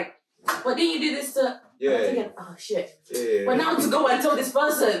someone's like, but didn't you do this to? And I'm thinking, oh shit. Yeah. But now to go and tell this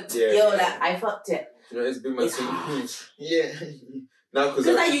person, like I fucked it. It's been my thing. Yeah. Now, Because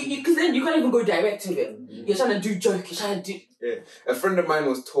then you can't even go direct to it. You're trying to do joke. You're trying to do. Yeah, a friend of mine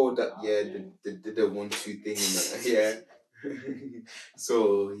was told that they did the 1-2 thing and that,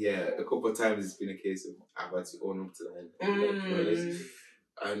 So a couple of times it's been a case of I've had to own up to that.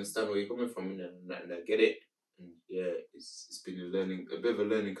 I understand where you're coming from and I get it. And it's been a bit of a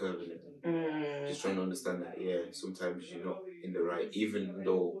learning curve in it. Just trying to understand that sometimes you're not in the right, even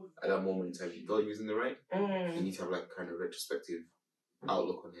though at that moment in time you thought you was in the right. You need to have like kind of retrospective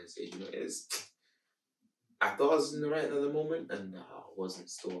outlook on it and say, I thought I was in the right at the moment and I wasn't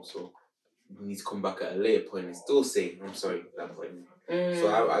still, so you need to come back at a later point and still say I'm sorry at that point.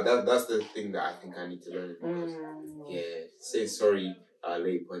 So that's the thing that I think I need to learn. Saying sorry at a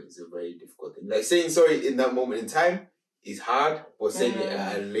later point is a very difficult thing. Like saying sorry in that moment in time is hard, but saying it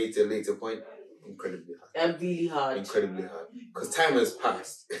at a later point, incredibly hard. Really hard. Incredibly hard. Because time has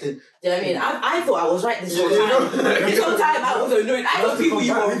passed. Do you know what I mean? I thought I was right this whole You know? time. This whole time I was annoyed. I thought people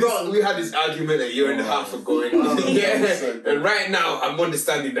you were wrong. We had this argument a year and a half ago. And right now, I'm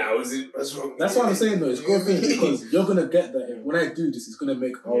understanding that. What's wrong? That's what I'm saying though. It's growth because you're gonna get that. When I do this, it's gonna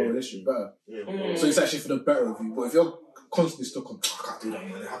make our relationship better. So it's actually for the better of you. But if you're constantly stuck on, I can't do that,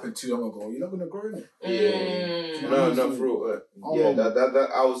 man. It happened too long ago. You're not gonna grow in it. No, for real. That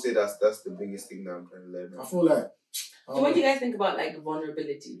I would say that's the biggest thing that I'm trying to learn. I feel like. So what do you guys think about like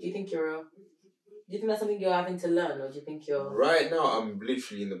vulnerability? Do you think that's something you're having to learn, or do you think you're... Right now, I'm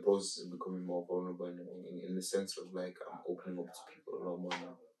literally in the process of becoming more vulnerable in the sense of like I'm opening up to people a lot more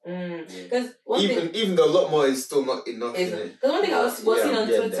now. Because even though a lot more is still not enough. Because one thing I was watching on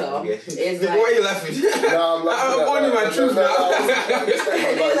Twitter is like... Why are you laughing? No, I'm laughing. I'm owning my truth now. I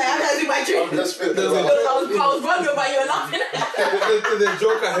can't do my truth. I'm just thinking I was vulnerable, but you were laughing. The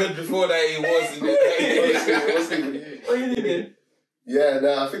joke I heard before that it was. What are you thinking?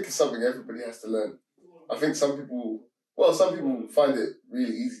 Yeah, I think it's something everybody has to learn. I think some people find it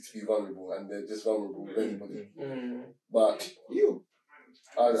really easy to be vulnerable and they're just vulnerable with anybody. But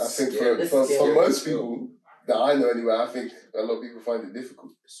I think for most people that I know anyway, I think a lot of people find it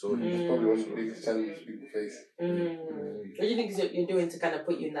difficult. So it's probably one of the biggest challenges people face. What do you think you're doing to kind of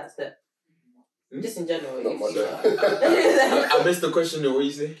put you in that step? Just in general. Not much. I missed the question though, what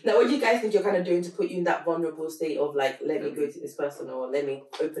you say? Now, what do you guys think you're kind of doing to put you in that vulnerable state of like, let me go to this person or let me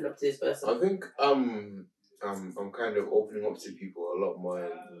open up to this person? I think I'm kind of opening up to people a lot more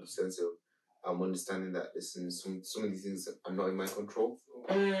in the sense of I'm understanding that listen, some of these things are not in my control.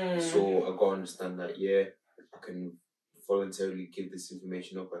 So I gotta understand that I can voluntarily give this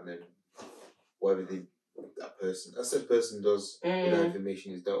information up and then whatever that said person does with that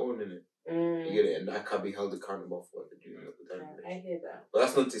information is their own, innit? You get it? And I can't be held accountable for what they're doing with that information. I hear that. But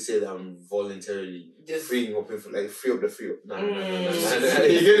that's not to say that I'm voluntarily Just freeing up free up the free up. No. You get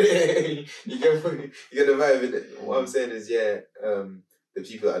it? You get the vibe in it. What I'm saying is, the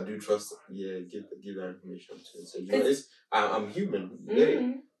people that I do trust, give that information to. So you know, I'm human. You get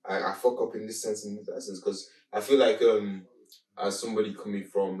it? I fuck up in this sense and that sense because I feel like as somebody coming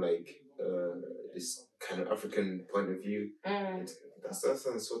from like this kind of African point of view, that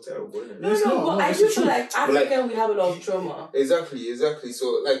sounds so terrible, isn't it? No, but I do feel like African, we have a lot of trauma. Exactly.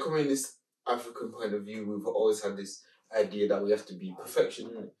 So, like, coming in this African point of view, we've always had this idea that we have to be perfection,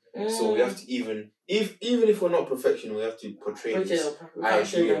 innit? So we have to even if we're not perfection, we have to portray this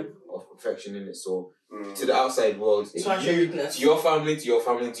idea of perfection, innit? So to the outside world, to your family,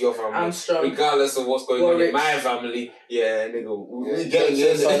 I'm strong. regardless of what's going on in my family, nigga, we're getting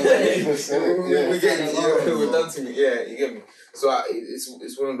it. We're dancing it, you get me? So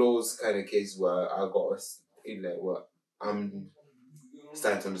it's one of those kind of cases where I got us in there where I'm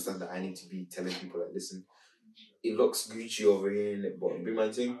starting to understand that I need to be telling people like, listen, it looks Gucci over here, innit? But big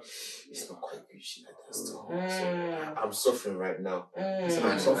man thing, it's not quite Gucci like that still. So I'm suffering right now.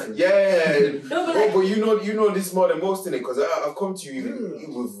 I'm suffering. But you know this more than most, innit? Because I've come to you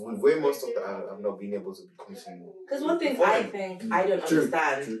with way more stuff that I've not been able to come to you. Because one thing I think I don't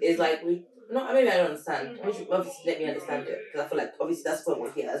understand is like maybe I don't understand. Obviously, let me understand it. Because I feel like, obviously, that's the point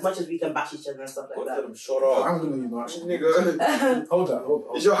we're here. As much as we can bash each other and stuff like that. Them, shut up. I'm gonna leave much. Nigga. Hold on.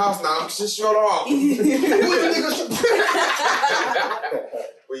 It's your house now. Just shut up.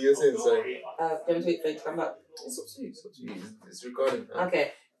 What you saying, sorry? Don't wait for it to come back. It's up to you. It's recording.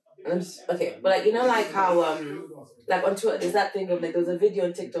 Okay. Okay. But like, you know, like how, like on Twitter, there's that thing of like, there was a video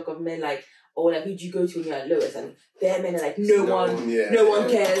on TikTok of men like, like, who'd you go to when you're at lowest? And their men are like, no one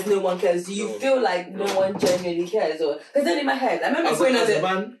cares. Do you feel like no one genuinely cares? Or because then in my head, I remember going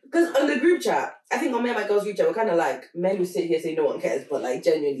on because on the group chat, I think on me and my girls' group chat, we're kind of like men who sit here say no one cares, but like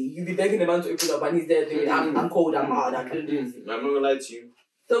genuinely, you be begging the man to open up, and he's there doing, I'm cold, I'm hard, I couldn't do this. I'm not gonna lie to you.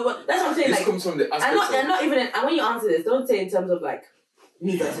 So that's what I'm saying. This like, comes from the aspect and not even. And when you answer this, don't say in terms of like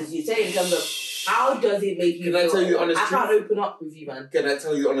me versus you. Say in terms of how does it make you feel? Can I tell you the honest truth? I can't open up with you, man. Can I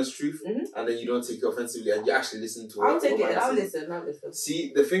tell you the honest truth? And then you don't take it offensively and you actually listen to it. I'll take it. I'll listen.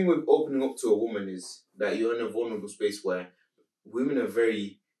 See, the thing with opening up to a woman is that you're in a vulnerable space where women are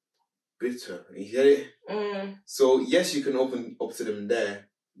very bitter. You get it? So yes, you can open up to them there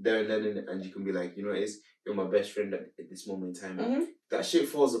and then, and you can be like, you know, you're my best friend at this moment in time. That shit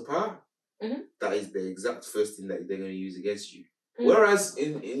falls apart. That is the exact first thing that they're going to use against you. Whereas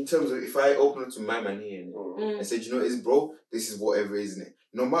in terms of if I open up to my man here and said, you know, bro, this is whatever, isn't it?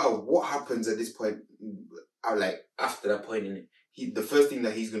 No matter what happens at this point, I like after that point in it, the first thing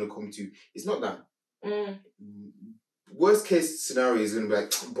that he's gonna come to is not that. Worst case scenario is gonna be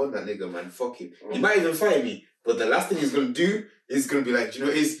like, bun that nigga, man, fuck him. He might even fire me, but the last thing he's gonna do is gonna be like, you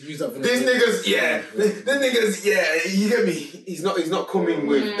know, this nigga's, you get me? He's not coming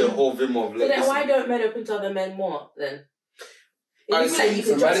with the whole vim of. So then why don't men open to other men more then? At the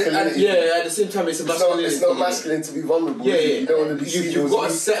same time, it's masculine. It's not masculine to be vulnerable. You don't want to be. You've got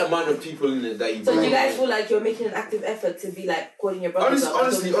a set amount of people in it that you. So do you guys feel like you're making an active effort to be like calling your brothers up?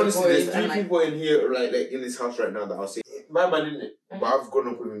 Honestly, there's three people in here, like in this house right now that I'll say my man in it, but I've grown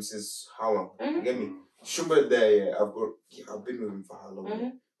up with him since how long? You get me? Shumba there, I've been with him for how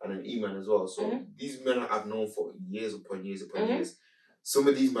long? And an E-man as well. So these men I've known for years upon years. Some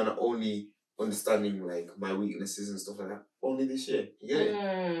of these men are only understanding like my weaknesses and stuff like that only this year. You get it?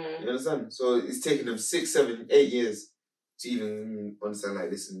 You understand? So it's taken them 6, 7, 8 years to even understand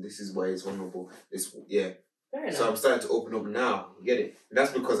like this is why it's vulnerable. So I'm starting to open up now. You get it? And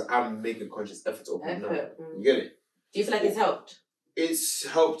that's because I'm making conscious effort to open up now. You get it? Do you feel like it's helped? It's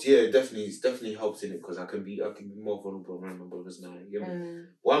helped, definitely. It's definitely helped in it because I can be more vulnerable around my brothers now. You get me?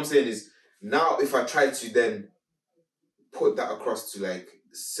 What I'm saying is now if I try to then put that across to like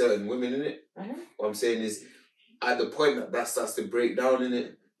certain women in it, what I'm saying is at the point that starts to break down in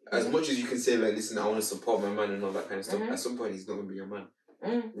it, as much as you can say like, listen, I want to support my man and all that kind of stuff, at some point he's not going to be your man.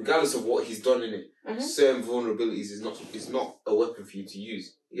 Regardless of what he's done in it, certain vulnerabilities is not a weapon for you to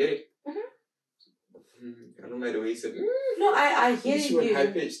use. You get it? I don't like the way you said no, I hear you. She went high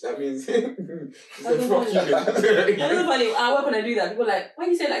pitched. That means That's funny. When I do that, people are like, why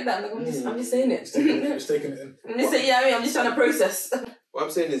do you say it like that? I'm like, I'm just saying it. Just taking it in. I'm just saying, I'm just trying to process. What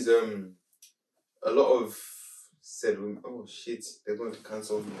I'm saying is, a lot of said women. Oh shit, they're going to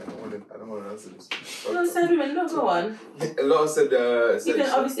cancel me. I don't want to answer this. No, said women. No, go on. A lot said. You can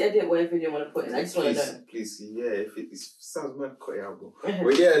obviously edit whatever you want to put in. I just want to know. Please, yeah. If it sounds mad, cut it out, bro.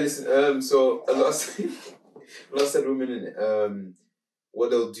 But yeah, listen. So a lot said women in it. What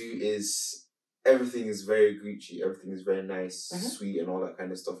they'll do is everything is very Gucci, everything is very nice, sweet, and all that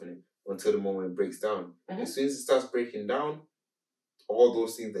kind of stuff in it until the moment it breaks down. As soon as it starts breaking down, all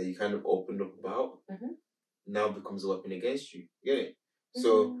those things that you kind of opened up about now becomes a weapon against you. You get it?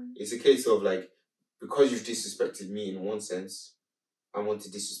 So it's a case of like, because you've disrespected me in one sense, I want to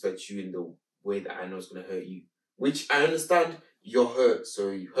disrespect you in the way that I know is going to hurt you. Which I understand you're hurt, so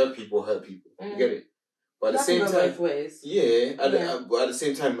you hurt people. You get it? But at the same time, both ways. Yeah, but at the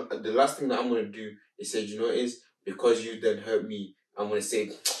same time, the last thing that I'm going to do is say, because you then hurt me, I'm going to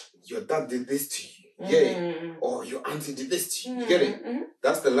say, your dad did this to you. You get it? Or your auntie did this to you. You get it?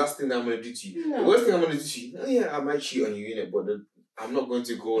 That's the last thing that I'm going to do to you. No. The worst thing I'm going to do to you, I might cheat on you, innit? But I'm not going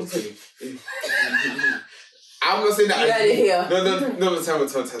to go to... I'm not saying that. You heard it here. No, tell me.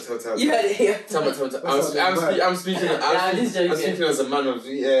 You heard it here. Tell me. I'm speaking as a man of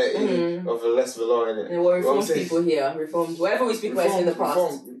a less below, innit? And we're reformed people here. Reformed. Wherever we speak about it in the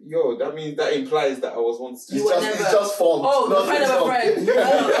past. Yo, that means that implies that I was once. It's just formed. Oh, the friend of a friend.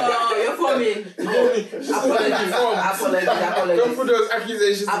 Oh, you're forming. Apologies. Don't put those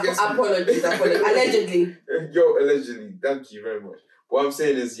accusations against me. Apologies. Allegedly. Yo, allegedly. Thank you very much. What I'm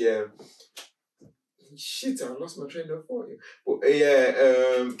saying is, shit, I lost my train of thought. But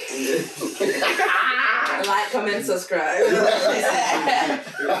like, comment, subscribe.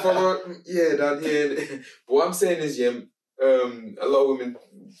 Follow, down here. But what I'm saying is, a lot of women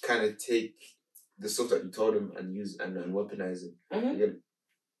kind of take the stuff that you told them and use and weaponize it.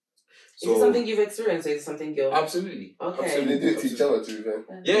 So, is it something you've experienced, or is it something you're... Absolutely. Okay. Absolutely. They do it to each other too, then.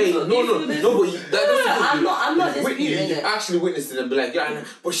 I'm not disputing it. You actually witnessed it and be like,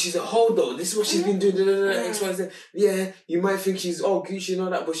 but she's a hoe though. This is what she's been doing. XYZ. Yeah, you might think she's all Gucci and all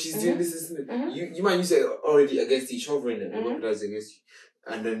that, but she's doing this. You might use it already against each other and weaponize it against you.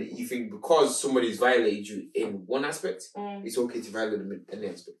 And then you think because somebody's violated you in one aspect, it's okay to violate them in any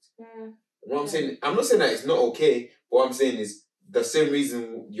aspect. What I'm saying, I'm not saying that it's not okay. What I'm saying is, the same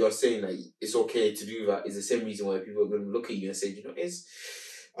reason you're saying that it's okay to do that is the same reason why people are going to look at you and say,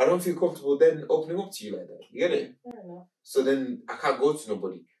 I don't feel comfortable then opening up to you like that. You get it? So then I can't go to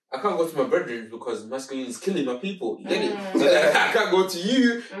nobody. I can't go to my brethren because masculinity is killing my people. You get it? So then I can't go to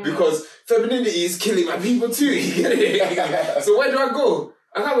you because femininity is killing my people too. You get it? So where do I go?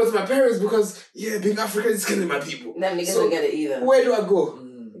 I can't go to my parents because, being African is killing my people. Them niggas don't get it either. Where do I go?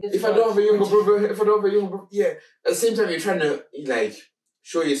 If I don't have a younger brother, at the same time you're trying to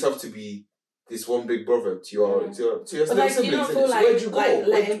show yourself to be this one big brother to your siblings. You don't feel like, where do you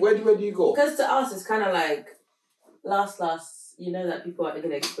go? Where do you go? Because to us it's kind of like last, you know that people are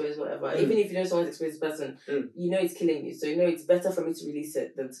going to expose whatever. Even if you know someone's exposed person, you know it's killing you. So you know it's better for me to release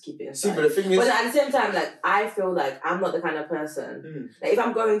it than to keep it inside. See, but the thing is, but at the same time, I feel like I'm not the kind of person. Like if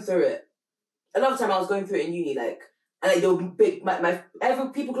I'm going through it, a lot of time I was going through it in uni, and they'll be big. Every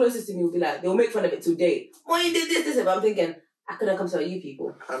people closest to me will be like, they'll make fun of it till date. Oh, you did this. But I'm thinking, I couldn't come tell you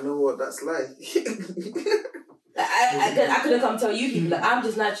people. I know what that's like. I couldn't come tell you people. I'm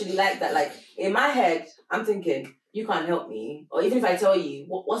just naturally like that. In my head, I'm thinking, you can't help me. Or even if I tell you,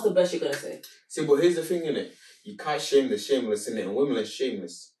 what's the best you're gonna say? See, but here's the thing, innit? You can't shame the shameless, innit? And women are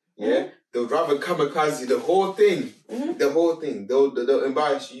shameless. Yeah? They'll rather kamikaze the whole thing. The whole thing. They'll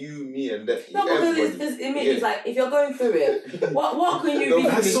embarrass you, me, and everybody. Because it's like, if you're going through it, what can you be?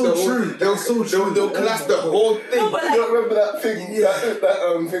 That's so true. They'll collapse the whole thing. No, but you don't remember that thing, that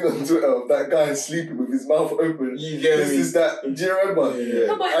thing on Twitter of that guy sleeping with his mouth open? You get me? This is that. Do you remember? Yeah.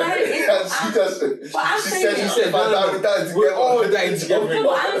 No, but She said, we're all dying together. No,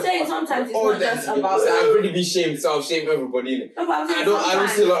 but I'm saying sometimes it's not just about. So I'd really be shamed, so I'll shame everybody, innit? No, but I'm saying I don't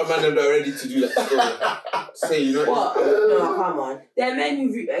see a lot of men that are ready to do that. Say, what? No, come on. There are men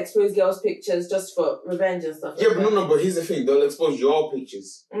who expose girls' pictures just for revenge and stuff. Yeah, but but here's the thing. They'll expose your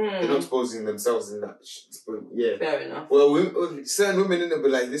pictures. They're not exposing themselves in that shit. Fair enough. Well, certain women in it be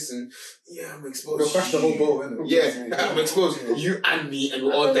like, listen, I'm exposed. They'll crash the whole boat, innit? Yeah, I'm exposed. You and me, and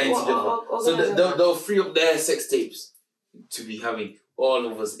we're all dying together. So they'll free up their sex tapes to be having all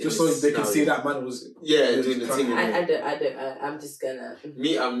of us. Just so they can see that man was. doing the thing. I don't. I'm just gonna.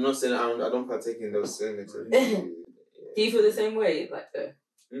 Me, I'm not saying I don't partake in those things. Do you feel the same way,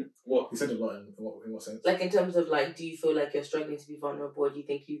 What? He said a lot in what sense? in terms of do you feel like you're struggling to be vulnerable, or do you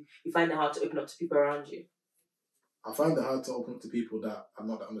think you find it hard to open up to people around you? I find it hard to open up to people that I'm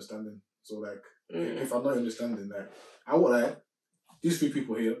not understanding. So if I'm not understanding, these three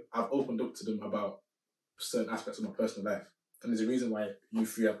people here, I've opened up to them about certain aspects of my personal life, and there's a reason why you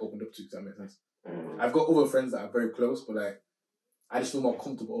three have opened up to. Does that make sense? Mm. I've got other friends that are very close, but like I just feel more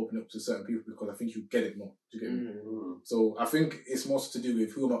comfortable opening up to certain people because I think you get it more. Do you get me? So I think it's more to do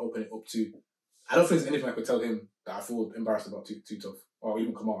with who am I opening it up to. I don't think there's anything I could tell him that I feel embarrassed about too tough, or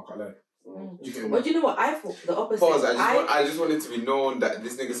even come out. I can't lie. Do you get me? But you know what? I thought the opposite. Pause. I just want it to be known that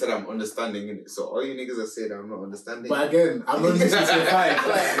this nigga said I'm understanding in it. So all you niggas are saying I'm not understanding. But again, I'm only listening to the five.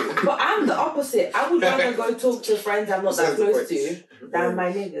 But I'm the opposite. I would rather go talk to friends I'm not that close to than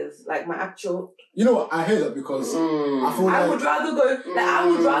my niggas, like my actual. You know what? I hear that because I feel I like would rather go. Like, I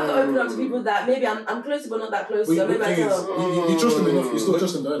would rather open up to people that maybe I'm close to but not that close to. but Maybe the I thing is, tell. you trust them enough. You still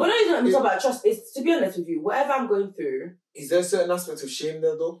trust them, don't But you? no, it's not me talk about trust. It's to be honest with you, whatever I'm going through, Is there a certain aspect of shame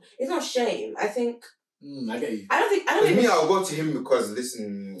there though? it's not shame. I think. I get you. I don't think. For me, I'll go to him because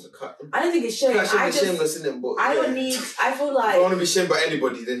listen, I don't think it's shame. I should I be just. shameless in it, but I don't need. I feel If like. I want to be shamed by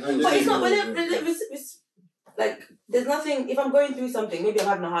anybody, then But it's not. But it's like there's nothing. If I'm going through something, maybe I'm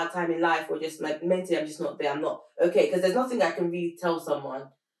having a hard time in life, or just like mentally, I'm just not there. I'm not okay because there's nothing I can really tell someone.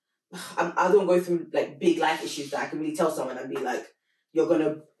 I don't go through like big life issues that I can really tell someone and be like, "You're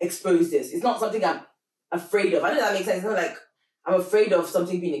gonna expose this." It's not something I'm afraid of. I know that makes sense. It's not like I'm afraid of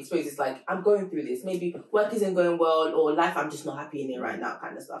something being exposed. It's like I'm going through this. Maybe work isn't going well, or life I'm just not happy in it right now,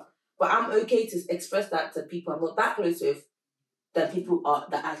 kind of stuff. But I'm okay to express that to people I'm not that close with, than people are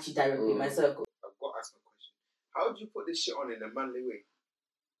that actually directly in my circle. I've got to ask my question. How do you put this shit on in a manly way?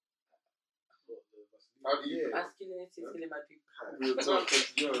 How do you? Masculinity is killing my people.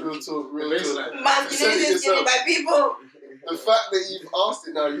 Real talk. baseline. Masculinity is killing my people. The fact that you've asked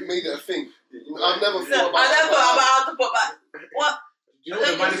it now, you've made it a thing. I've never thought about I it. never thought about how to put back. What? Do you know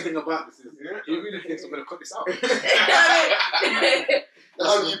what the maddest thing about this is? He really thinks I'm going to cut this out.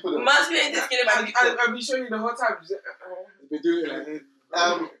 How do you put it? Masculinity is killing my people. I've been showing you the whole time. He's been doing it like,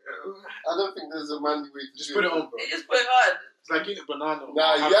 I don't think there's a manly way to just do put it. it on, bro. Just put it on. It's like eating a banana.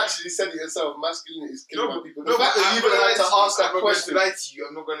 Nah, you actually said it yourself. Masculinity is killing my people. The No, fact but that you even had to ask that question. I'm not going to lie to you.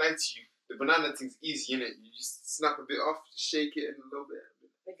 I'm not going to lie to you. The banana thing's easy, innit? You just snap a bit off, shake it in a little bit.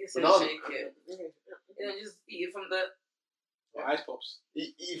 Like I Banana. said, shake it. You know, just eat it from the. Ice pops.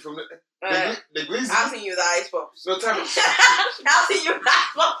 Eat from the Uh, glizzy. I'll see you the ice pops. No time. I'll see you the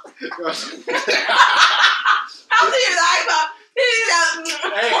ice pops. I'll see you the ice pops.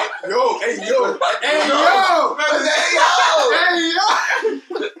 Hey, yo. Hey, yo.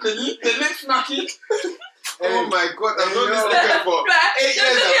 The lip smacky. Oh my god, I've known this nigga for 8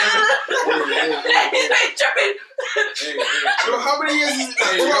 years. He's tripping. So how many years is it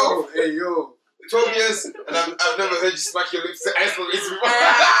now? 12? Hey, yo. 12 years, and I've never heard you smack your lips to ice for lips before.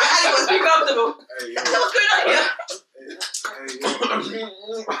 I was too comfortable. Hey, What's going on here?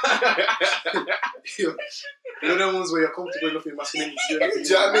 yo. You know them ones where you're comfortable enough in masculinity to do anything. Do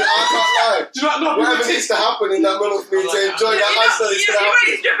you know what I mean? I can't lie. Do you not know? Whatever needs to happen in that moment for me to enjoy that lifestyle is going to You're happen.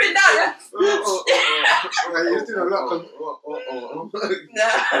 already stripping down. You're doing a lot.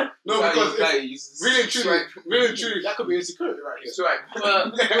 Nah. No, because really and truly, that could be insecurity right here. Right.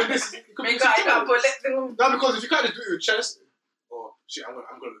 Well, It could be I can't insecurity. put lip thing on. No, because if you kind of do it with chest, oh shit, I'm gonna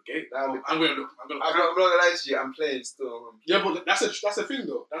look gay. I'm gonna look. I'm not gonna lie to you, I'm playing still. Yeah, but that's a thing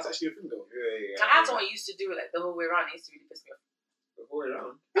though. That's actually a thing though. Yeah. I had someone used to do it like the whole way around. It used to really piss me off. The whole way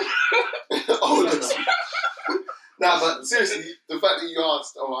around. Oh, no. Nah, but seriously, the fact that you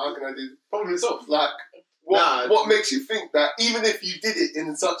asked, oh, how can I do Problem itself. like, what makes you think that even if you did it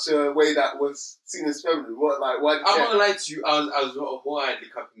in such a way that was seen as feminine, why did you I'm care? not gonna lie to you, I was wholeheartedly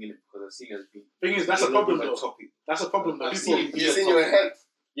capping in it because I've seen it as being Thing is, that's a problem though. topic. That's a problem though. I've People, seen it be It's a in your topic. head.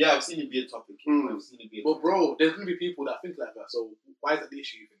 Yeah, I've seen it be a topic. I've seen it be a but topic. bro, there's gonna be people that think like that. So why is that the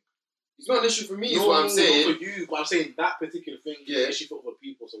issue? You think? It's not an issue for me, is No, what I'm saying. Not for you, but I'm saying that particular thing is Yeah. an issue for other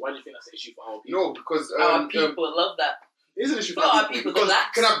people. So why do you think that's an issue for our people? No, because Our people love that. It is an issue for Our our people, people. the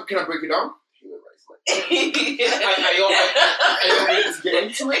blacks. can I break it down? Human rights, man. Are you all ready to get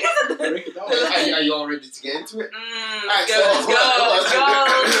into it? Break it down. Are you all ready to get into it? Let's go.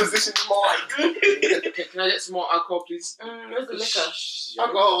 Position more. Can I get some more alcohol, please? Where's the liquor?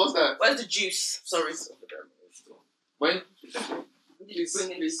 Alcohol, what's that? Where's the juice? Sorry. When?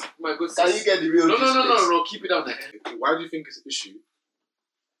 Please, my good Can you sis. get the real juice, please? No, keep it down there. Why do you think it's an issue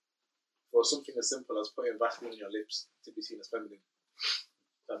for something as simple as putting Vaseline on your lips to be seen as feminine?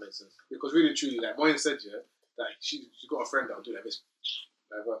 That makes sense. Because really, truly, like Moyen said, yeah, like she's got a friend that'll do like this,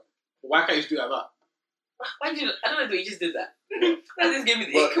 like that. But why can't you just do it like that? Why did you? I don't know the way you just did that. That just gave me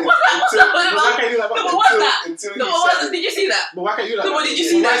the But ick. What's that? What's that? But why can't you do that? No, but what's that? Until No, you but said it. did you see that? But why can't you do that? No, but did you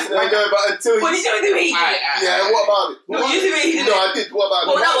see that? But until What you did you do? He did it. yeah, what about it? No, you see me. He did No, it. I did. What about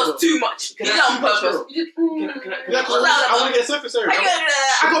But it? that was too much. You did it on purpose. You did. Yeah, because I want to get surface area. Why you gonna do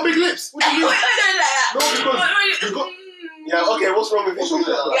that? I got big lips. What do you Why mean? you gonna do that? No, because you got. Yeah, okay, what's wrong with What's it? wrong with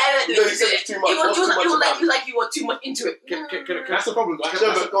that? Yeah, No, you said it's too much. What's too much about it was like you were too much into it. That's the problem. Like,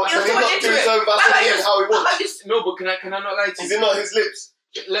 No, but It was can he too much not into do his it. own Vaseline how he I wants? just No, but can I not lie to Is you? it not his lips?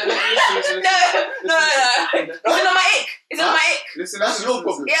 Listen. no. It's not my ick. It's not my ick. Listen, That's your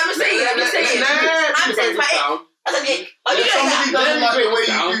problem. Yeah, I'm saying. I'm saying it's my ick. That's an ick. Oh, you If know somebody that? doesn't like the way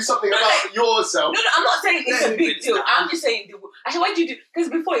down. you do something No, about yourself, No, I'm not saying it's a Let me big break deal. it down. I'm just saying. Actually, why did you do? Because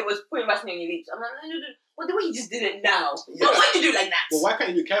before it was putting Vaseline on your lips. I'm like, no. But the way you just did it now. Yeah. But why did you do it like that? Well, why can't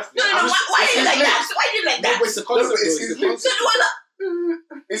you do it carefully? No. Why did you do it like that? Why did you do it like No, that? but it's the No, concept. but it's though, his the lips. So concept. it was like.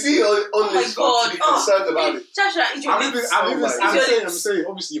 is he on Oh my this one God. to be concerned about it? Shasha, it's your lips. I'm saying,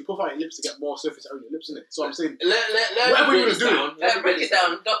 obviously, you puff out your lips to get more surface area on your lips, innit? So I'm saying, Whatever you wanna do. Break it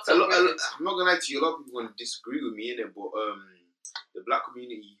down, doctor. I'm not gonna lie to you. A lot of people want to disagree with me in it, but the black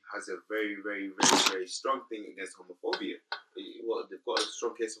community has a very, very, very, very strong thing against homophobia. Well, they've got a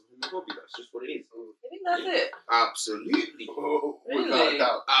strong case of homophobia. That's just what it is. I think that's it. Absolutely, Without a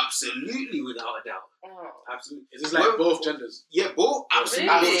doubt. absolutely, without a doubt, Oh. absolutely. is this like both genders? Yeah, both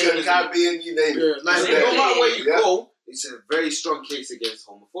absolutely. Really? African, Caribbean, you name it. Yeah, like, So no matter where you Yeah. go, it's a very strong case against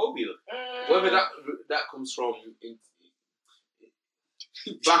homophobia. Whether that comes from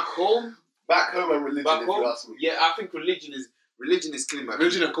back home, Back home and religion, back if you home, ask me. yeah, I think religion is killing my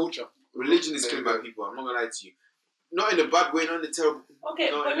Religion people. and culture. Religion is killing my people. I'm not gonna lie to you. Not in a bad way, not in a terrible. Okay,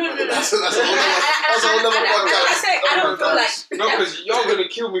 No, but no, no. That's a whole nother podcast. I say I don't feel like No, because you're gonna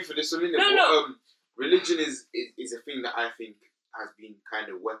kill me for this, Olina. No. But religion is a thing that I think has been kind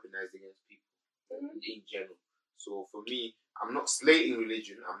of weaponized against people in general. So for me, I'm not slating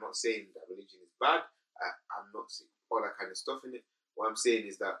religion. I'm not saying that religion is bad. I'm not saying all that kind of stuff in it. What I'm saying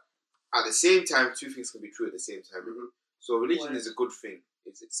is that at the same time, two things can be true at the same time. So religion is a good thing.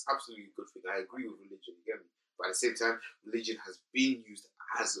 It's absolutely a good thing. I agree with religion, you get me? But at the same time, religion has been used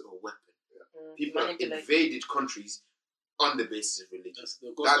as a weapon. People have invaded countries on the basis of religion. That's the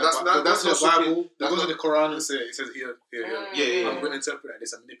not Bible. something- That goes in the Quran and it says here. Yeah. I'm going to interpret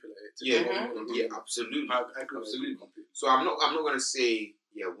this and manipulate it. to Yeah, do what you want to do. yeah, absolutely. I agree Absolutely. completely. So I'm not gonna say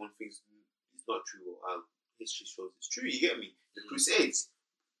one thing's not true or history shows it's true. You get me? The Crusades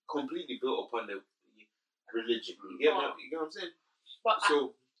completely built upon the religion. You get what I'm saying? But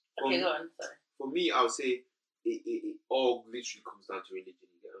So okay, go on. Sorry. for me, I would say it all literally comes down to religion.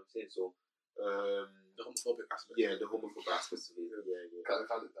 You get what I'm saying? So The homophobic aspect. yeah, the homophobic aspects of it. Kind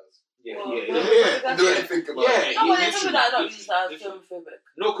of does. Yeah. Do anything about it. No, but there's something that I don't use as homophobic.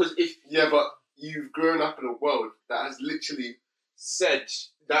 No, because if Yeah, but you've grown up in a world that has literally said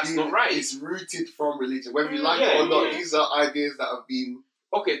that's been- not right. It's rooted from religion. Whether you like Yeah, it or not, yeah. these are ideas that have been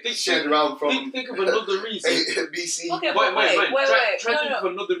Okay, shared around from think of another reason. BC. Okay, Wait. wait. Try to think of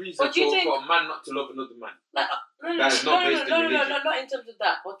another reason But do you think- for a man not to love another man. No, That is not based in religion. not in terms of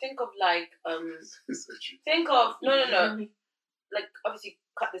that. But think of like It's so true. think of no. Like obviously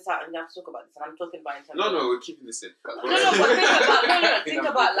cut this out and you have to talk about this, and I'm talking about in terms of No, we're keeping this in. No, but think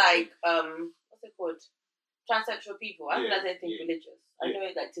about like what's it called? Transsexual people. I don't think that's anything religious. I know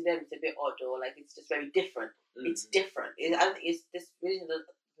it, like to them it's a bit odd or like it's just very different. It's different. I don't think it's this religion doesn't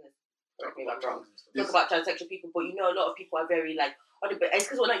correct me if I'm wrong. Talk about transsexual people, but you know a lot of people are very like it's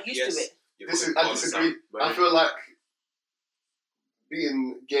because we're not used to it. I disagree. I feel like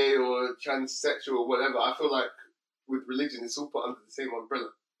being gay or transsexual or whatever, I feel like with religion it's all put under the same umbrella.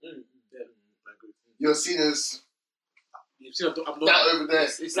 Yeah, I agree. You're seen as You've seen that over there.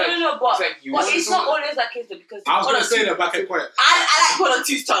 It's No, like, but it's like you but want it's not always that case though because I was one going or to say two- that back and quiet. I like one or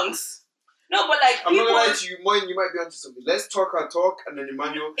two tongues. No, but like I'm not people gonna lie to you, Moin, you might be onto something. Let's talk our talk, and then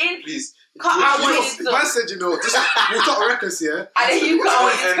Emmanuel, in please. cut out what You it's know, man said, we'll talk records here. and then you cut out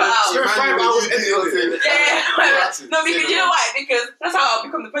what it's cut out. Spend 5 hours Emmanuel, editing it. Yeah. No, because you know why? Because that's how I'll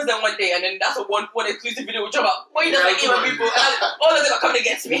become the president one day, and then that's what one exclusive video will jump up. But he does like emo people, and all of them are coming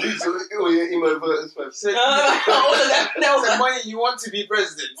against me. Oh yeah, emo voters, man. All of them. They're all So, Moin, you want to be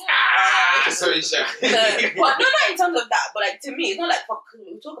president? Sorry, Sha. But no, not in terms of that. But like to me, it's not like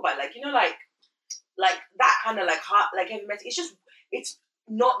we talk about like like that kind of like heart, like heavy metal. It's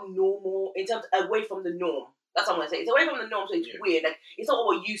not normal in terms away from the norm. That's what I'm gonna say. It's away from the norm, so it's weird. Like it's not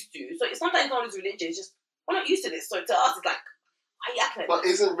what we're used to. So it's sometimes not always religion. It's just we're not used to this. So to us, it's like why are you acting like But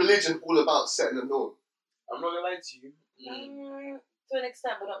this? isn't religion all about setting a norm? I'm not gonna lie to you. To To an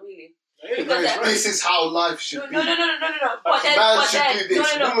extent, but not really. This is how life should be. No. But then, man should do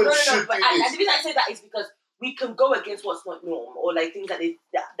this. Women should But do and this. the reason I say that is because we can go against what's not norm, or like things that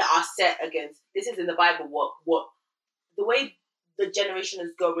are set against. This is in the Bible. What the way the generation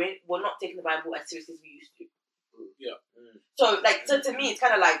is going, we're not taking the Bible as seriously as we used to. Yeah. So to me, it's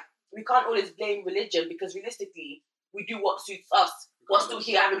kind of like we can't always blame religion because realistically, we do what suits us. We're still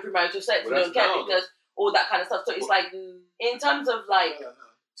here having premarital sex. We don't care because all that kind of stuff. So it's like in terms of like.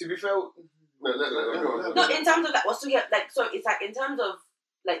 To be fair, No, in terms of that, we're still here. Like, so it's like in terms of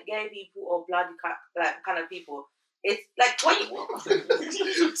like gay people or bloody like kind of people. It's like when you.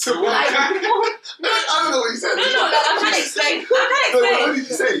 So what? I don't know what you said. No. Like, I'm trying to explain. No, what did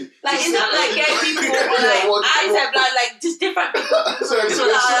you say? Like in terms of like gay people or like I said blood, like just different people. Sorry. I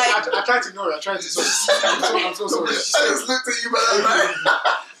tried to ignore it. I'm so sorry. I just looked at you, but I'm like.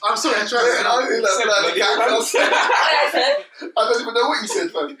 I'm sorry, I tried to. I don't even know what you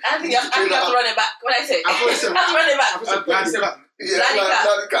said, fam. I think you have to run it back. What I say? I have to run it back. Bloody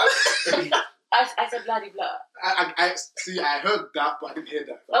cat. I said bloody blood. I see. I heard that, but I didn't hear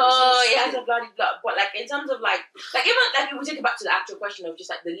that. Oh yeah, I said bloody blood. But like in terms of like even like if we take it back to the actual question of just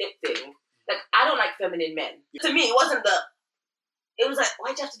like the lip thing, like I don't like feminine men. Yeah. To me, it wasn't the. It was like,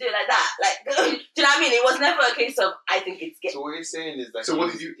 why'd you have to do it like that? Like, do you know what I mean? It was never a case of, I think it's gay. So what you're saying is that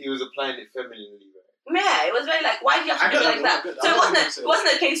he was applying it femininely, right? Yeah, it was very like, why do you have to do it like that? So it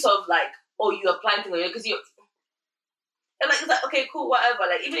wasn't a case of like, oh, you applying things on you, because you... And like, it's like, okay, cool, whatever.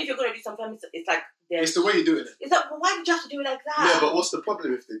 Like, even if you're going to do some feminist, it's like... It's the way you do it. It's like, well, why did you have to do it like that? Yeah, but what's the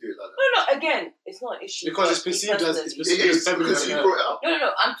problem if they do it like that? No, again, it's not an issue. Because it's perceived as feminine. Because you brought it up.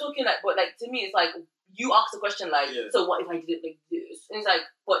 No, I'm talking like, but like, to me, it's like, you ask the question like, so what if I did it like this? And it's like,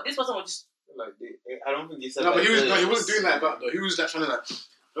 but this person was just like, I don't think he said. No, but he wasn't doing that though. He was like trying to like.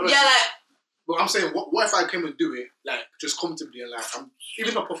 But I'm saying, what if I came and do it like just comfortably and like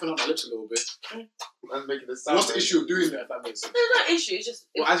even if I'm puffing up my lips a little bit, and making the sound. What's the issue of doing that? If that makes sense. There's no issue. It's just.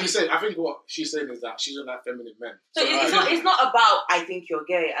 Well, as you said, I think what she's saying is that she's not like feminine men. So it's not about I think you're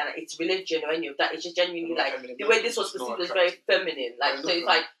gay and it's religion or any of that. It's just genuinely like the way this was perceived was very feminine. Like so, it's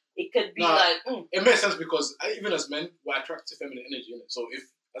like. It could be It makes sense because even as men, we're attracted to feminine energy, innit? So if,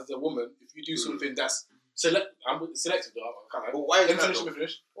 as a woman, if you do something that's selective though, I can't. But why is that?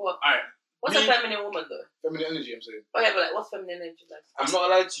 Finish. What? Alright. What's a feminine woman though? Feminine energy, I'm saying. Oh yeah, but like, what's feminine energy like? I'm not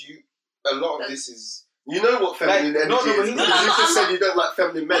allowed to you. A lot of this is. You know what feminine energy is? You just said you don't like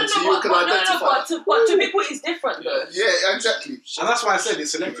feminine men, so you can identify. But to people, it's different though. Yeah, exactly. And that's why I said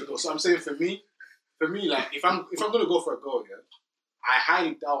it's selective though. So I'm saying for me, like if I'm gonna go for a girl, yeah. I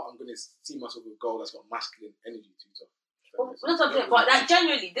highly doubt I'm going to see myself with a girl that's got masculine energy to it. Well, that's what I'm saying. But like,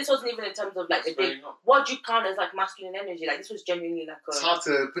 genuinely, this wasn't even in terms of like the thing. What do you count as like masculine energy? Like this was genuinely like a. It's hard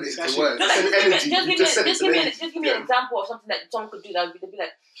to put it into words. No, it's an energy. Just give me an example of something that someone could do that would be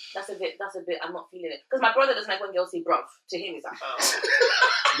like, that's a bit. I'm not feeling it. Because my brother doesn't like when girls say bruv. To him, it's like.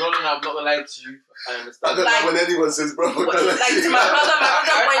 No, I'm not gonna lie to you. I understand. I don't like when anyone says bruv. Like to my brother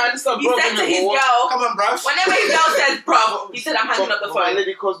when he said to his girl, come on, bruv. Whenever his girl says bruv, he said I'm hanging up the phone. My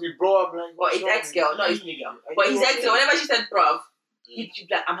lady calls me bro. I'm like, well, his ex-girl, not his new girl. But his ex-girl, whenever she said bruv. He'd be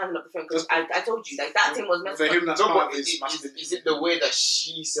like, I'm hanging up the phone because I told you, like, that thing was messed up. For him, that's part of his is it the way that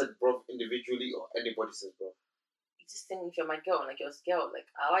she said bro individually or anybody says bro? It's just saying if you're my girl, like, you're a girl,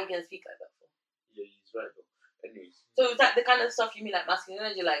 like, how are you going to speak like that for? Yeah, he's right, though. Anyways. So is that the kind of stuff you mean, like, masculine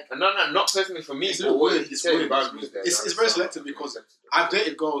energy, like? No, not personally for me. It's very selective because I've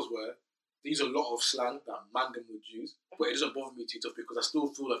dated girls where they use a lot of slang that man them would use, but it doesn't bother me too tough because I still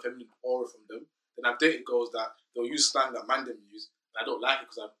feel a feminine aura from them. Then I've dated girls that they'll use slang that man them use. I don't like it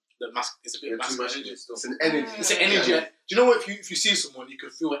because it's a bit masculine energy. It's an energy. It's an energy. Do you know what? If you see someone, you can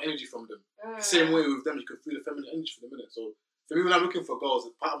feel an energy from them. The same way with them, you can feel the feminine energy from them. So for me, when I'm looking for girls,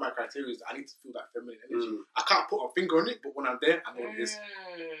 part of my criteria is that I need to feel that feminine energy. I can't put a finger on it, but when I'm there, I know it is.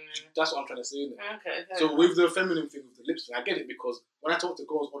 That's what I'm trying to say. Okay. So with the feminine thing, with the lips thing, I get it because when I talk to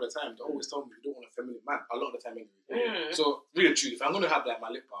girls all the time, they always tell me you don't want a feminine man. A lot of the time anyway. So really true, if I'm going to have like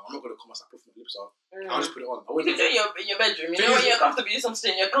my lip balm, I'm not going to come and start puffing my lips out. I'll just put it on. You can do it in your bedroom. You know when you're comfortable, you do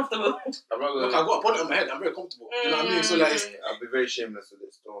something, you're comfortable. Look, I've got a bonnet on my head. I'm very comfortable. Do you know what I mean? So like, I'll be very shameless with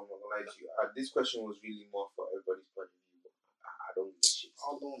this. I'm not gonna lie to you. This question was really more for everybody's point of view. I don't give a shit.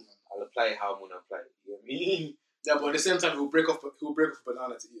 Oh no, man. I'll apply it how I'm gonna apply it. You know what I mean? Yeah, but at the same time, he'll break off a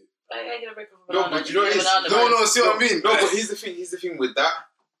banana to eat. I ain't gonna break off a banana. No, but you know what it is? No, see what I mean? No, but here's the thing with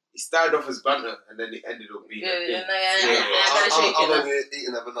that. It started off as banter and then it ended up being I've only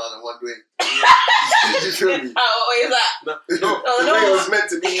eaten a banana one way. Did you feel me? What is that? No. The way it was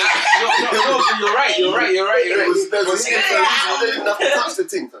meant to be. No, you're right. It was there was a reason. You didn't even have to touch the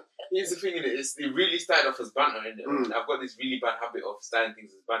thing. Here's the thing, it really started off as banter, and I've got this really bad habit of starting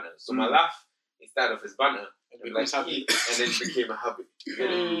things as banter. So my laugh, it started off as banter, and then it became a habit. You get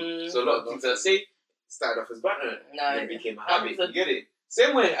it? So a lot of things I say started off as banter, and then became a habit. You get it?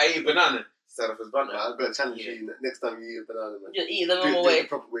 Same way I eat a banana, started off as banter. I'm gonna challenge you next time you eat a banana, man. Just eat the normal way. Do the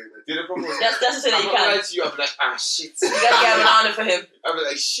proper way, man. Do the proper way. That's the thing that I'm you not can. lying to you. I'll be like, shit. You gotta get a banana for him. I'll be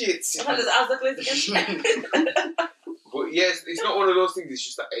like, shit. Sometimes I was looking again. But yes, it's not one of those things. It's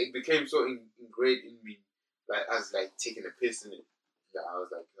just that it became so ingrained in me, like as like taking a piss in it, that I was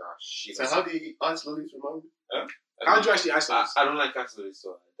like, shit. So how do you eat ice lollies, remind me? How do you actually ice lollies? I don't like ice lollies,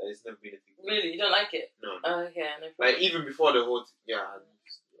 so it's never been a thing. Really, you don't like it? No. Oh, okay, no problem. Like even before the whole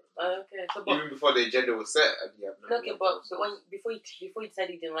Okay, so but even before the agenda was set, okay, but when before you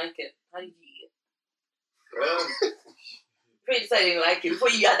decided you didn't like it, how did you eat it? Before you decided you didn't like it, before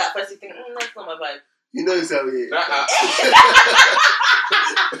you had that first thing, that's not my vibe. You know it's how we eat. There's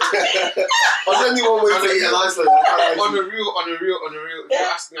only one way to eat an ice lolly. on the real. If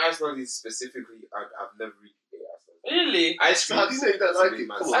you're asking ice lollies specifically, I've never really ate ice lollies. Really? Ice cream. How do you know you don't like it?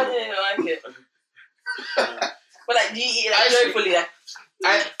 Come on. I didn't like it. But like, do you eat it like joyfully? Like?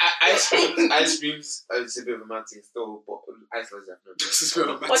 Ice creams, it's a bit of a mad thing still, but ice lollies I've never.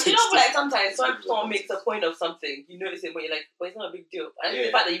 But you know, like sometimes when someone makes a point of something, you notice it, but you're like, but it's not a big deal. And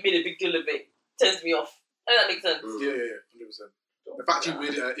the fact that you made a big deal of it turns me off. Does that make sense? Yeah, 100%. The fact you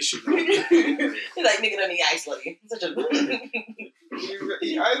made it an issue now. It's like, nigga don't eat ice lolly. Such a...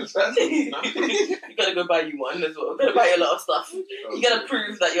 You gotta go buy you one as well. You gotta buy a lot of stuff. You gotta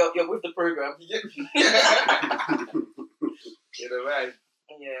prove that you're with the program. You know, right?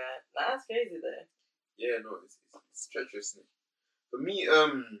 Yeah, that's crazy though. Yeah, no, it's treacherous, isn't it? For me,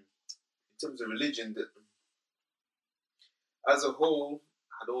 in terms of religion, as a whole,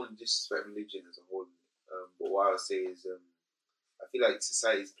 I don't want to disrespect religion as a whole. But what I would say is, I feel like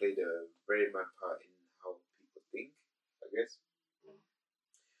society's played a very bad part in how people think, I guess.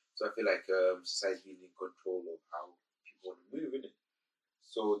 So I feel like society's been in control of how people want to move, innit?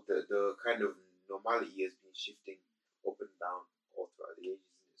 So the kind of normality has been shifting up and down all throughout the ages,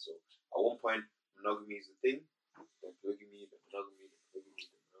 innit? So at one point, monogamy is a thing, then polygamy, then monogamy, then polygamy,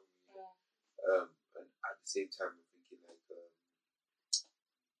 then monogamy. Yeah. And at the same time, I'm thinking like,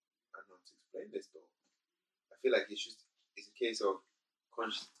 I don't know how to explain this though. I feel like it's a case of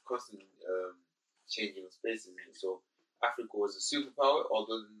constant changing of spaces. So Africa was a superpower,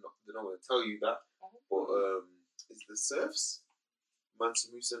 although they're not going to tell you that. But it's the serfs,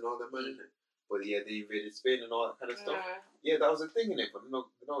 Mansa Musa and all that man, innit? But yeah, they invaded Spain and all that kind of stuff. Yeah, that was a thing in it, but they're not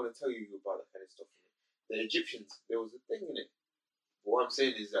going to tell you about that kind of stuff. The Egyptians, there was a thing in it. But what I'm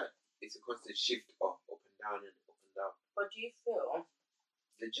saying is that it's a constant shift up and down and up and down. But do you feel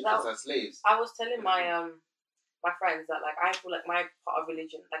the Egyptians are slaves? I was telling my my friends that like I feel like my part of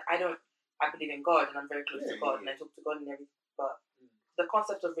religion, like I believe in God and I'm very close to God and I talk to God and everything. But the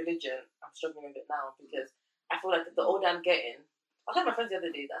concept of religion, I'm struggling with it now because I feel like the older I'm getting, I told my friends the other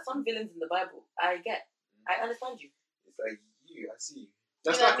day that some villains in the Bible, I understand you. It's like I see you.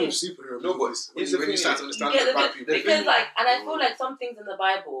 That's you know like with superhero movies. When you start to understand the bad people. Because like, and I feel like some things in the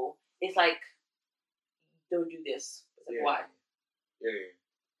Bible, it's like, don't do this. It's like, why? Yeah.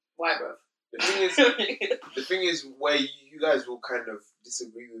 Why, bro? The thing is, where you guys will kind of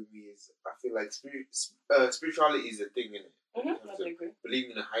disagree with me is, I feel like spirituality is a thing, innit? I agree.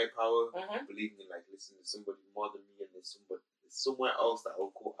 Believing in a higher power, believing in like listening to somebody more than me, and there's somewhere else that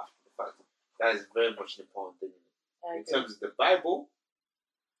will go after the fact. That is very much an important thing. In terms of the Bible,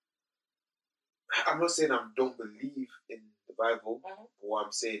 I'm not saying I don't believe in the Bible, but what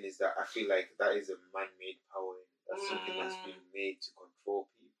I'm saying is that I feel like that is a man-made power. That's something that's been made to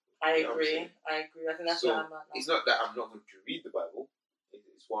control people. I agree. I think that's what I'm at now. It's not that I'm not going to read the Bible.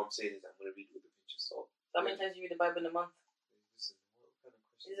 It's what I'm saying is I'm going to read it with a pinch of salt. How many times do you read the Bible in a month? Listen, what kind of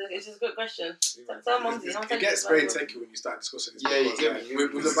question? It's just a good question. It gets very techy when you start discussing this. Yeah, you get me.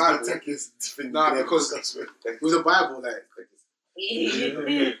 With the Bible. Because with the Bible, like...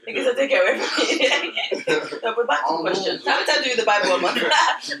 Because I take it away from me. No, but back to the question. How many times do you read the Bible a month?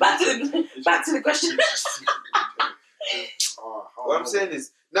 back to the question. What I'm saying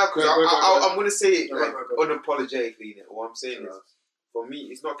is, now, because I'm going to say it like unapologetically. What I'm saying is, for me,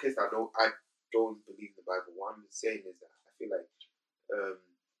 it's not a case that I don't believe the Bible. What I'm saying is that I feel like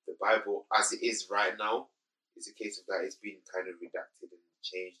the Bible, as it is right now, is a case of that it's been kind of redacted and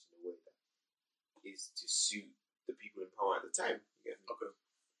changed in a way that is to suit the people in power at the time. You get me? Okay.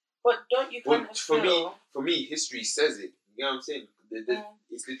 But don't you kind of feel... For me, history says it. You know what I'm saying?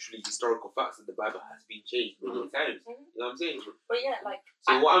 It's literally historical facts that the Bible has been changed many times. You know what I'm saying? But yeah, like...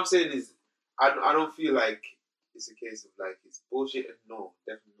 So what I'm saying is, I don't feel like it's a case of like it's bullshit and no,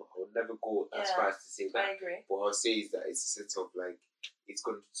 definitely not. I would never go as Yeah. far as to say that. I agree. What I'll say is that it's a sense of like it's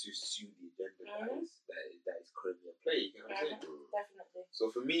going to suit the agenda that is currently at play. You know what I'm saying? Definitely.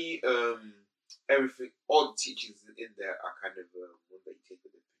 So for me, everything, all the teachings in there are kind of one that you take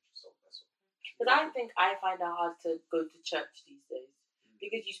with a pinch of salt. That's all. Because I find it hard to go to church these days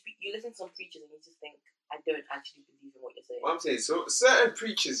because you listen to some preachers and you just think I don't actually believe in what you're saying. What I'm saying, so certain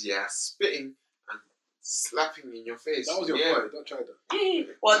preachers, spitting and slapping in your face. That was your point. Don't try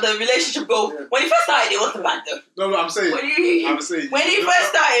that. Well, the relationship goal when he first started, it wasn't bad though. No, I'm saying. When he first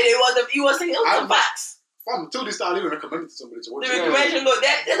started, it was saying it was facts. Fam, until this time, I didn't recommend it to somebody to watch. The recommendation go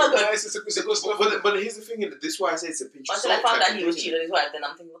they're not good. It's a good stuff. But here's the thing, this is why I say it's a pinch of Until salt. I found out he was cheating on his wife, then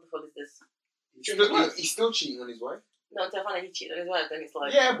I'm thinking, what the fuck is this? He's still cheating on his wife. No, until I found out he cheated on his wife, then it's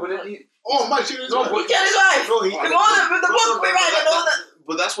like Yeah, but then he. Oh, man, she No, but he cheated on his wife. No, he. With the book behind and all that.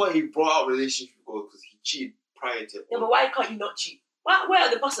 But that's why he brought out relationship goals because he cheated prior to. Yeah, but why can't you not cheat? Where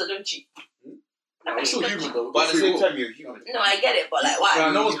are the pastors don't cheat? No, it's still human though. But at the same time, you're human. No, I get it, but like why?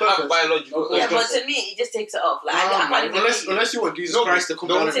 No one's perfect. Biological. Yeah, but to me, it just takes it off. Like I can't even Unless you want Jesus Christ to come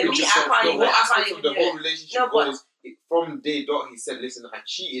no, down and to preach me, yourself. I can't The whole I aspect can't of the even do whole it. relationship No, but- goes from day dot. He said, "Listen, I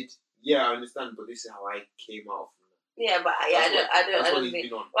cheated. Yeah, I understand, but this is how I came out from that." Yeah, but I That's what don't he's think.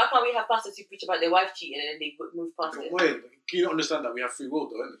 been on. Why can't we have pastors who preach about their wife cheating and then they move past it? Wait, can you not understand that we have free will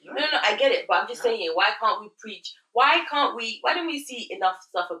though, innit? No, I get it, but I'm just saying, why can't we preach? Why don't we see enough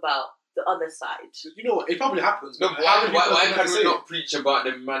stuff about the other side? You know what? It probably happens. No, but why many can people we say not preach about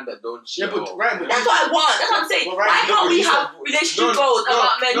the man that don't cheat? Yeah, but right, but That's what I want. That's what I'm saying. But Why right, can't no, we but have relationship goals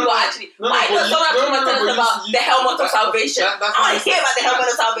about men who are actually? Why does someone come and tell us about the helmet of salvation? I want to hear about the helmet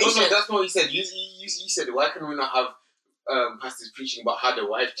of salvation. No, that's not what he said. You said, why can we not have pastors preaching about how the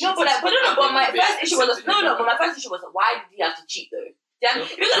wife cheated? But my first issue was why did he have to cheat though? Yeah,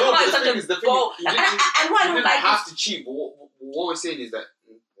 if you're gonna come out with such a goal, and why He don't didn't like have to cheat, but what we're saying is that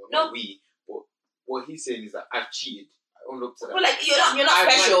No. but what he's saying is that I've cheated. I own up to that. But like you're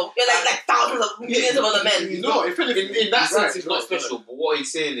not special. You're like thousands of millions of other men. No, in that sense, it's not special. But what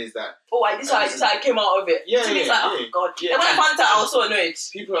he's saying is that Oh, this is how I came out of it. Yeah, To me, it's yeah, like, yeah. oh god. Yeah. And when I found out, I was so annoyed.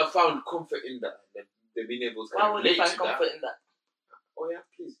 people have found comfort in that. They've been able to Why would you relate find to that. comfort in that? Oh yeah,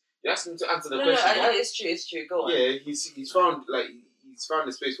 please. You asked him to answer the No, question. no? it's true. Go on. Yeah, he's found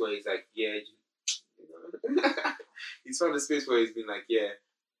a space where he's like, yeah, he's found a space where he's been like, yeah,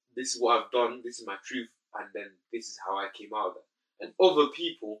 this is what I've done, this is my truth, and then this is how I came out of that. And other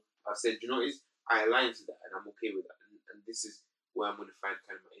people have said, you know, I align to that, and I'm okay with that, and this is where I'm going to find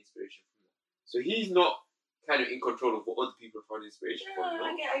kind of my inspiration from that. So he's not kind of in control of what other people found inspiration from. You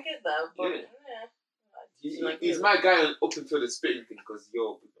know? I get that, but He's my guy up until the spitting thing, because I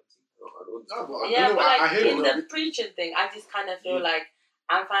don't yeah, but I like hear in it, the preaching thing, I just kind of feel like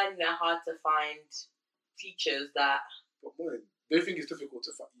I'm finding it hard to find teachers that. But boy, they think it's difficult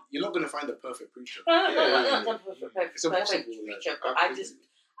to find. You're not going to find a perfect preacher. No, It's not perfect impossible, preacher, like, but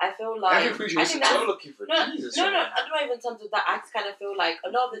I feel like Every preacher I is think a that's looking for Jesus. no, I don't know even in terms of that. I just kind of feel like a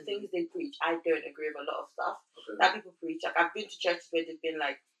lot of the things they preach, I don't agree with a lot of stuff that people preach. Like I've been to churches where they've been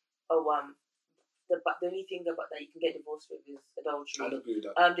like, oh, the only thing about that you can get divorced with is I adultery. don't agree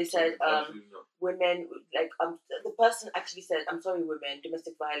with that. They said women like the person actually said, I'm sorry, women,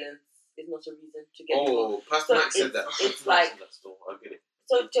 domestic violence is not a reason to get divorced. Oh, Pastor So Max said that. it's like- I get it.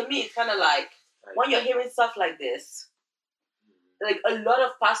 So to me, it's kind of like when you're hearing stuff like this, like a lot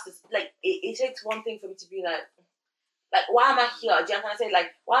of pastors, like it takes one thing for me to be like why am I here? Do you know what I'm saying?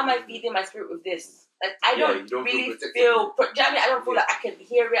 Like, why am I feeding my spirit with this? Like, I don't, you don't feel really protected. feel. Do you know what I mean? I don't feel like I can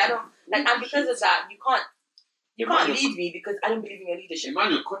hear it. I don't like, and because of that, you can't lead me because I don't believe in your leadership.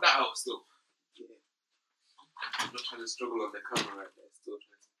 Emmanuel, cut that out still. Yeah. I'm not trying to struggle on the camera right there. Still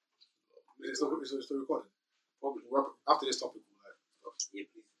trying to. It's still recording. Probably after this topic, we'll like. Yeah,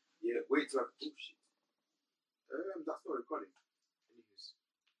 please. Yeah, wait till I. Oh shit. That's not recording. Anyways,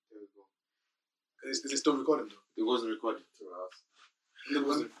 there we go. Is it still recording though? It wasn't recording. It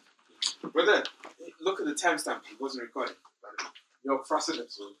wasn't. Brother, look at the timestamp. It wasn't recording. You're frosting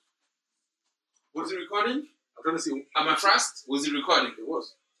it, so. Was it recording? I'm trying to see. Am I fast? Was it recording? It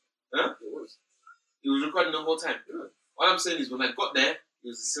was. Huh? It was. It was recording the whole time. Yeah. All I'm saying is when I got there, it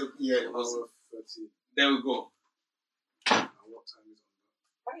was still. Yeah, it was. 13. There we go. And what time is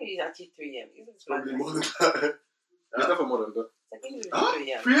it? I think it's actually 3 a.m. It's Probably more than that. There's nothing more than that. I think it's Huh?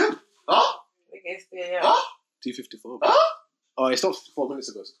 3 a.m. 3 a.m. Huh? I think it's 3 a.m. Huh? 2:54. Huh? Oh, it stopped 4 minutes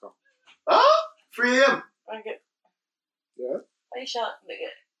ago. So. Huh? 3 a.m. Okay. Yeah. Why you shout, nigga?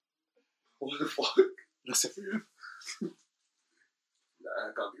 What the fuck? That's it for you. Nah,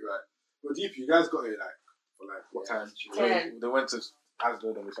 that can't be right. But deep, you guys got it like for like what time? 10. They went to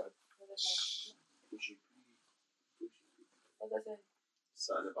Asgard and we started. was I saying?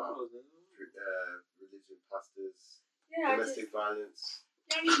 Something about religion, pastors, Yeah, domestic violence.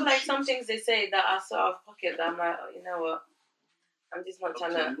 I just feel like some things they say that are so out of pocket that I'm like, oh, you know what? I'm just not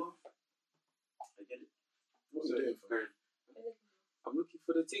trying to. I get it. What are you doing for? I'm looking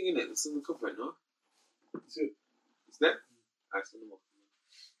for the thing in it. It's in the cupboard, no? It's it. It's there? I still know.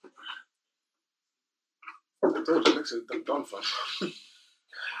 I told you, next to done fun. You're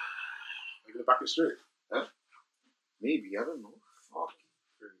gonna back it straight. Huh? Maybe, I don't know. Fuck.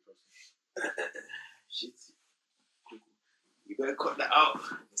 Shit. You better cut that out.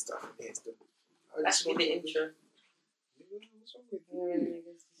 Stuff in here still. That's me the intro. What's wrong with you?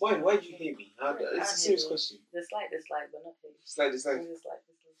 Why do you hate me? It's a serious question. Dislike, but not hate. Dislike. Dislike.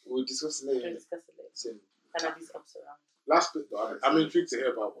 We'll discuss it We'll later. discuss it later. Soon. Kind of these ups around. Last bit though, I'm intrigued to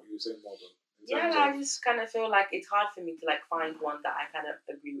hear about what you were saying more though. Yeah, I just kind of feel like it's hard for me to like find one that I kind of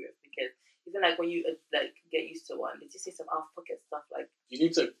agree with because even like when you like get used to one, they just say some out of pocket stuff like. You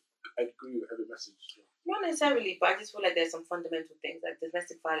need to agree with every message. Not necessarily, but I just feel like there's some fundamental things like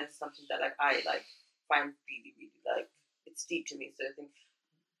domestic violence is something that like I like find really, really like it's deep to me. So I think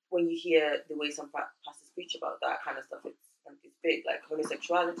when you hear the way some pastors preach about that kind of stuff, it's big, like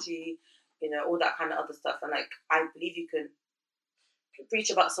homosexuality, you know, all that kind of other stuff. And like I believe you can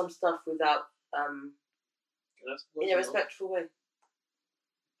preach about some stuff without in a respectful way.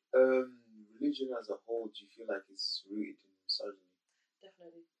 Religion as a whole, do you feel like it's rooted in misogyny?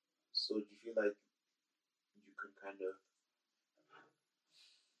 Definitely. So do you feel like you can kind of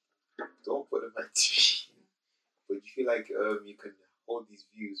don't put them at TV, but do you feel like you can hold these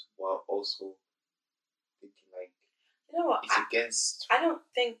views while also thinking like you know what it's against? I don't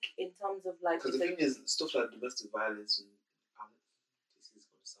think in terms of like because the thing is stuff like domestic violence and this is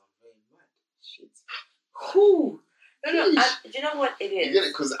gonna sound very mad. Shit. Whew. No, do you know what it is? You get it?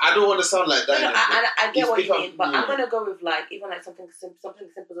 Because I don't want to sound like that. No, I get what you mean, but I'm gonna go with like even like something simple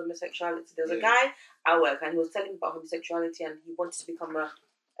as homosexuality. There was a guy at work and he was telling me about homosexuality and he wanted to become a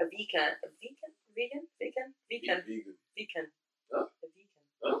vegan. Huh? A vegan.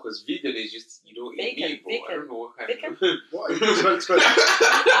 Because vegan is just you don't eat meat, but I don't know what kind vegan. of. What are you express?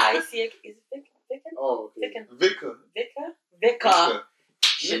 I see it. Is it vegan? Oh, okay. Vicar.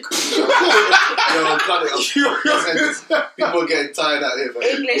 Yo, cut it off. People are getting tired out here.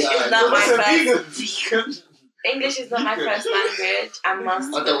 English is not my first. English is not my first language. I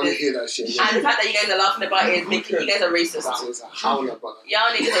must. I don't want to hear that shit. And the fact that you guys are laughing about it is making you guys are racist. That was a howler, brother. Y'all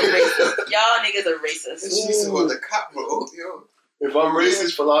niggas are racist. She's on the cat, bro. Yo. If I'm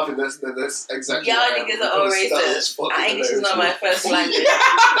racist for laughing, that's exactly. Y'all niggas are all racist. English is not my first language.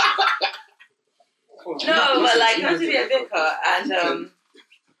 No, but like not to be a vicar and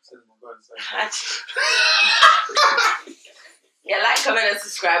yeah, like, comment, and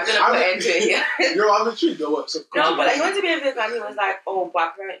subscribe. I'm gonna put into it here. Yo, I'm intrigued though. What? So, no, but like, he went to be a vicar and he was like, oh,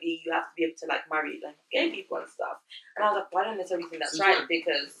 but apparently you have to be able to like marry like gay people and stuff. And I was like, well, I don't necessarily think that's right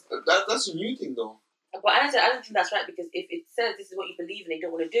because that's a new thing though. But I don't think that's right because if it says this is what you believe and you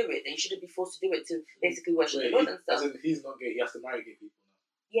don't want to do it, then you shouldn't be forced to do it to basically worship the Lord and stuff. As in, he's not gay. He has to marry gay people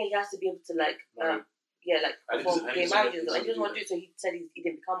now. Yeah, he has to be able to like perform gay marriages. And he doesn't want to do it, so he said he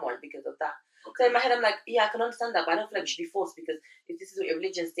didn't become one because of that. Okay. So in my head, I'm like, yeah, I can understand that, but I don't feel like you should be forced because if this is what your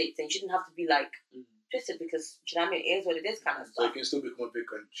religion states, then you shouldn't have to be like twisted because, you know what I mean, it is what it is kind of stuff. So you can still become a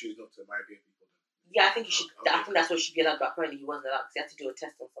vicar and choose not to marry gay people then? Yeah, I think you should. Okay. I think that's what should be allowed, but apparently he wasn't allowed because he had to do a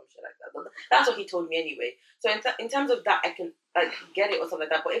test or some shit like that. But that's what he told me anyway. So in terms of that, I can like get it or something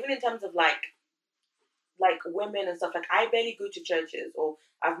like that. But even in terms of like women and stuff, like I barely go to churches or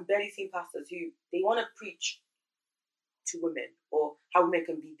I've barely seen pastors who they want to preach to women or how women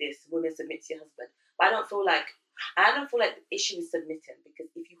can be this, women submit to your husband. But I don't feel like the issue is submitting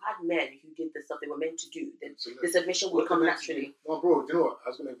because if you had men who did the stuff they were meant to do, then the submission would come naturally. No, bro, you know what? I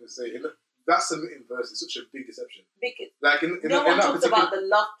was going to even say, that submitting verse is such a big deception. Because like no one talks about the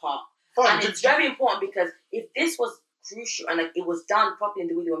love part. And it's very important because if this was crucial and like it was done properly in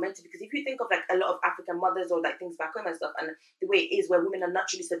the way they were meant to, because if you think of like a lot of African mothers or like things back home and stuff, and the way it is where women are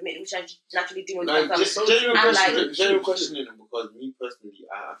naturally submitting, which are naturally doing like just general questioning because me personally,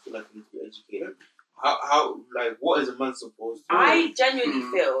 I feel like we need to be educated. How like what is a man supposed to do? I genuinely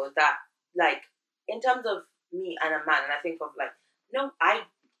feel that like in terms of me and a man, and I think of like I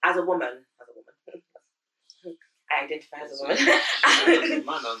as a woman I identify as a woman.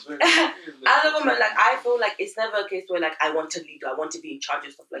 As a woman, like I feel like it's never a case where like I want to lead or I want to be in charge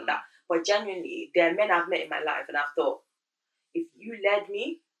of stuff like that. But genuinely, there are men I've met in my life and I've thought, if you led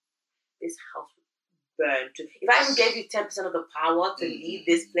me, this house would burn. If I even gave you 10% of the power to lead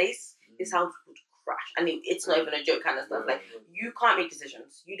this place, this house would crash, and it's not even a joke kind of stuff. Like, you can't make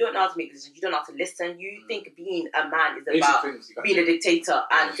decisions. You don't know how to make decisions. You don't know how to listen. You think being a man is about being a dictator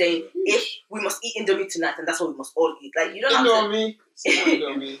and saying, if we must eat Indomie tonight, and that's what we must all eat. Like, you don't know how to...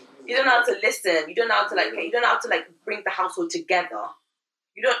 You don't know how to listen. You don't know how to you don't know how to bring the household together.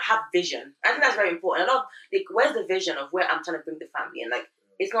 You don't have vision. I think that's very important. A lot of, where's the vision of where I'm trying to bring the family? And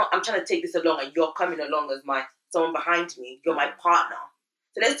it's not, I'm trying to take this along and you're coming along as someone behind me. You're my partner.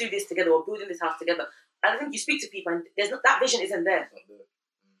 So let's do this together. We're building this house together. And I think you speak to people and that vision isn't there.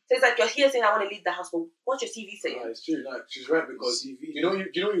 So it's like you're here saying I want to lead the house, but what's your CV saying? It's true. She's right because you know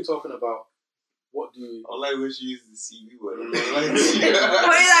what you're talking about. What do you? I like when she uses the CV word. What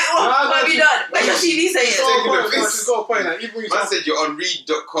have you done? What's your CV saying? She's got a point. Even when man said you're on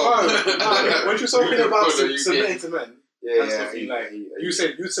read.com. When you're talking about submitting to men, you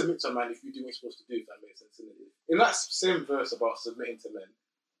said you submit to a man if you do what you're supposed to do. If that makes sense. In that same verse about submitting to men,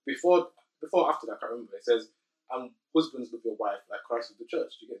 before after that, I can't remember. It says, "Husbands love your wife like Christ of the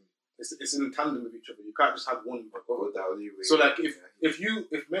church." Do you get me? It's in tandem with each other. You can't just have one without the other. So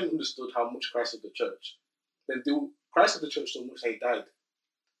if men understood how much Christ of the church, then Christ of the church so much that he died.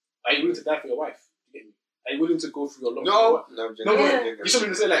 Are you willing to die for your wife? Do you get me? Are you willing to go through your love? No. You should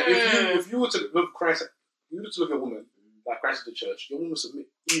to say if you were to love Christ, you were to love your woman like Christ of the church, your woman will submit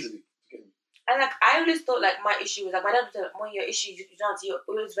easily. Do you get me? And I always thought my issue was my dad would say when your issue you don't see you're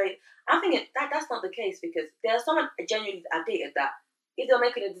always very. I'm thinking that's not the case because there's someone genuinely I dated that. If they're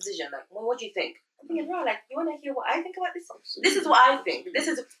making a decision, what do you think? I'm thinking, bro, you want to hear what I think about this? This is what I think.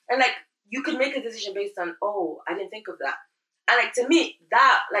 And you could make a decision based on, I didn't think of that. And to me,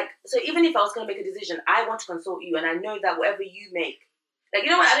 that, so even if I was going to make a decision, I want to consult you, and I know that whatever you make, you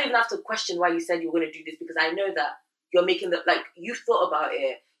know what, I don't even have to question why you said you were going to do this, because I know that you're making you've thought about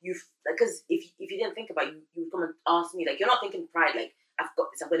it, because if you didn't think about it, you would come and ask me, you're not thinking pride, I've got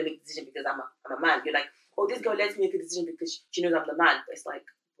this, I'm going to make a decision because I'm a man. You're this girl lets me make a decision because she knows I'm the man. But it's but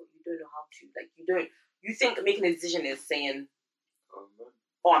you don't know how to. You think making a decision is saying,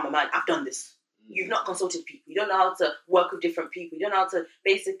 I'm a man, I've done this. You've not consulted people. You don't know how to work with different people. You don't know how to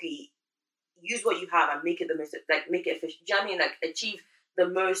basically use what you have and make it the most, make it efficient. Do you know what I mean? Achieve the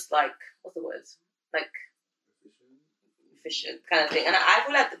most, what's the words? Efficient kind of thing. And I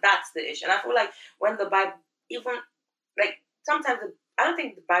feel that's the issue. And I feel when the Bible, even, sometimes, I don't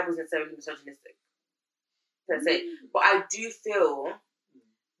think the Bible is necessarily misogynistic. Per se. But I do feel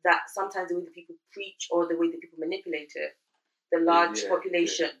that sometimes the way that people preach or the way that people manipulate it, the large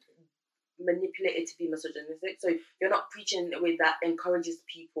population manipulate it to be misogynistic. So you're not preaching in a way that encourages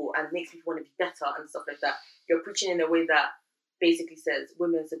people and makes people want to be better and stuff like that. You're preaching in a way that basically says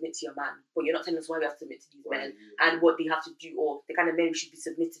women submit to your man, but you're not telling us why we have to submit to these men and what they have to do or the kind of men we should be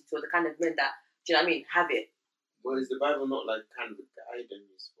submitted to or the kind of men that, do you know what I mean, have it. Well, is the Bible not kind of a guide and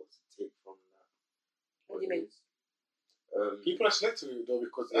you're supposed to take from that? What do you mean? People are selective though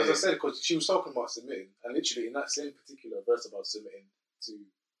because, as I said, because she was talking about submitting, and literally in that same particular verse about submitting to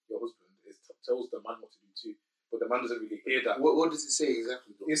your husband, it tells the man what to do too, but the man doesn't really hear that. What does it say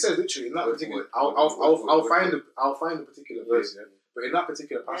exactly? Though? It says literally in that particular. I'll find the particular verse, but in that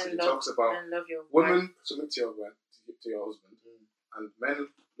particular passage, it talks about women submit to your husband, and men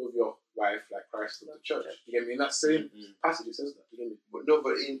love your wife like Christ loved the church. You get me? In that same passage, it says that. You get me? But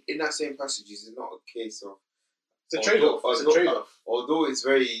in that same passage, is it not a case of it's a trade-off. Although it's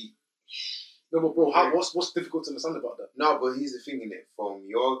very. No, but bro, what's difficult to understand about that? No, but here's the thing in it. From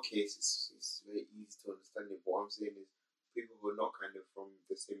your case, it's very easy to understand it. But what I'm saying is, people who are not kind of from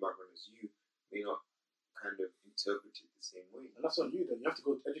the same background as you may not kind of interpret it the same way. And that's on you. Then you have to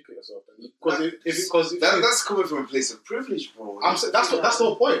go educate yourself. That's coming from a place of privilege, bro. That's the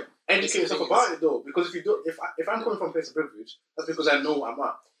whole point. Educate yourself about it though, because if I'm coming from a place of privilege, that's because I know what I'm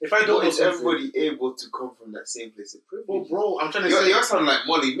at. If I don't, is everybody able to come from that same place of privilege? Well, bro, I'm trying to say you're sounding like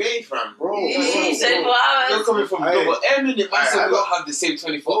Molly May, fam. Bro, you're coming from double M in it. I don't have the same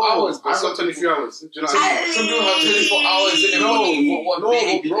 24 hours. I've got 23 hours. Do you know what I mean? Some people have 24 hours in it. What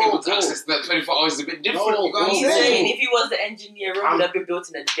being able to access that 24 hours is a bit different. He's saying if he was the engineer, it would have been built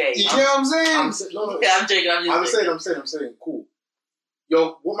in a day. You know what I'm saying? I'm saying, cool.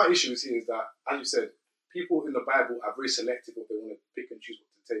 What my issue is here is that, as you said, people in the Bible are very selective what they want to pick and choose what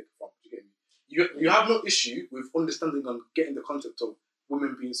to take from. Do you get me? You have no issue with understanding and getting the concept of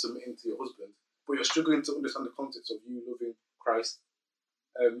women being submitting to your husband, but you're struggling to understand the context of you loving Christ,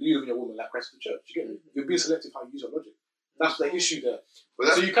 you loving your woman like Christ in the church. Do you get me? You're being selective how you use your logic. That's the issue there.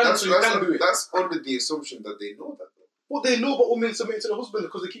 But so you can do it. That's under the assumption that they know that. Well, they know about women submitting to the husband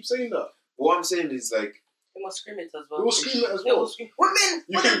because they keep saying that. But what I'm saying is they must scream it as well. They will scream it as well. Women,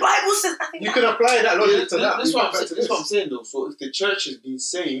 what the Bible says. You can apply that logic to that. This is what I'm saying though. So if the church has been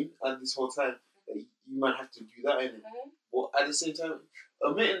saying and this whole time that you might have to do that, innit? Mhm. But at the same time,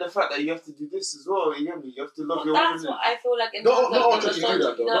 admitting the fact that you have to do this as well, you get me? You have to love But your that's woman. what I feel like in Not terms all of churches do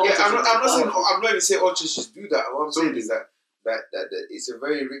that, though. no, Yeah, I'm not saying. Not- I'm not even saying all churches do that. What I'm saying is that it's a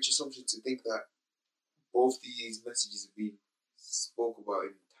very rich assumption to think that both these messages have been spoke about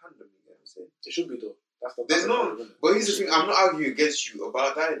in tandem. You know what I'm saying? It should be though. There's the no. problem, isn't it? But here's the thing. I'm not arguing against you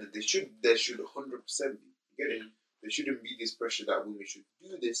about that. Innit? There should 100% be. You get it? There shouldn't be this pressure that women should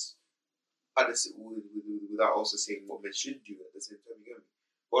do this without also saying what men should do at the same time. You get me?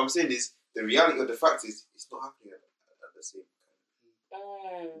 What I'm saying is the reality of the fact is it's not happening at the same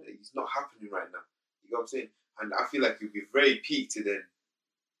time. It's not happening right now. You know what I'm saying? And I feel like you'd be very peak to then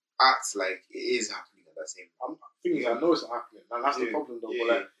act like it is happening at that same time. Thing is, I know it's not happening, and that's the problem though. Yeah,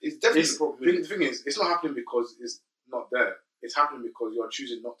 But like, it's definitely a problem. the thing is, it's not happening because it's not there. It's happening because you're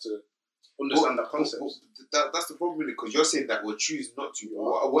choosing not to understand that concept. That's the problem because you're saying that we're choosing not to.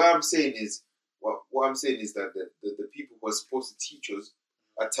 What I'm saying is, what I'm saying is that the people who are supposed to teach us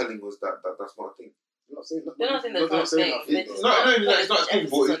are telling us that that's not a thing. They're not saying that's not a thing. It's not a thing,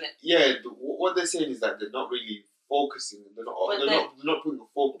 but what they're saying is that they're not really focusing. They're not putting a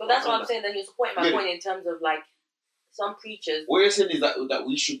focus. But that's what I'm saying. That you're supporting my point in terms of like some preachers. What you're saying is that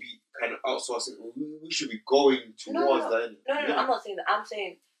we should be kind of outsourcing. We should be going towards that. No, I'm not saying that. I'm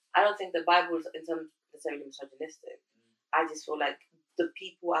saying I don't think the Bible is in terms necessarily misogynistic. I just feel like the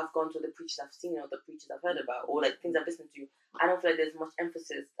people I've gone to, the preachers I've seen, or the preachers I've heard about, or like things I've listened to, I don't feel like there's much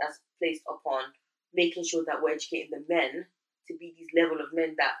emphasis that's placed upon making sure that we're educating the men to be these level of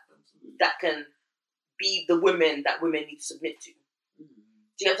men that can be the women that women need to submit to. Do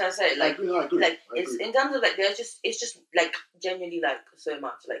you get what I'm saying? Like, I agree. like it's in terms of like it's just like genuinely like so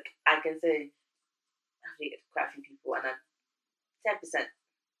much. Like I can say I've dated quite a few people and 10%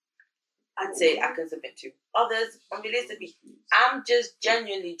 I'd say I can submit to. Others, unrealistically, I'm just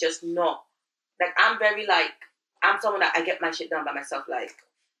genuinely just not like I'm very like I'm someone that I get my shit done by myself, like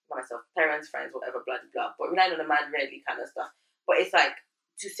by myself, parents, friends, whatever, blah blah. But relying on a man rarely kind of stuff. But it's like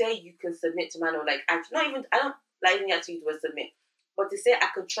to say you can submit to man or like I don't like even actually to submit. But to say I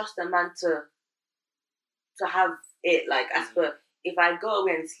can trust a man to have it, like, as per, if I go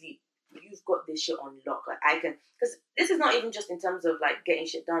away and sleep, you've got this shit on lock. Like, I can, because this is not even just in terms of, like, getting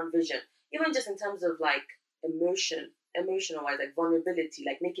shit done, vision. Even just in terms of, like, emotional-wise, like, vulnerability,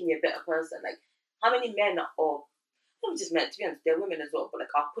 like, making me a better person. Like, how many men or, not just men, to be honest, they're women as well, but,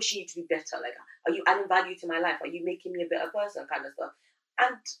 like, are pushing you to be better. Like, are you adding value to my life? Are you making me a better person kind of stuff?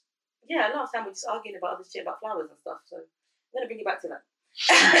 And, yeah, a lot of time we're just arguing about other shit about flowers and stuff, so... I'm going to bring you back to that.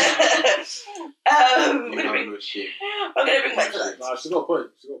 We're going to bring back to that. Nah, she's got a point.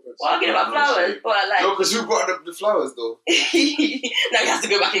 We're arguing about flowers, but like... No, because you brought up the flowers, though. Now he has to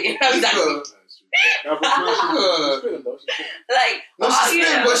go back again. Exactly. Like, no, she's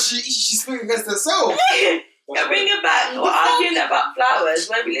spitting, but she's spitting against herself. Yeah, bring it back. We're arguing about flowers,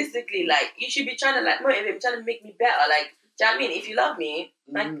 when realistically, like, you should be trying to, like, motivate me, trying to make me better. Like, do you know what I mean? If you love me,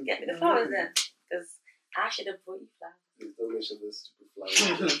 like, get me the flowers then. Because I should have brought you flowers. Don't mention this stupid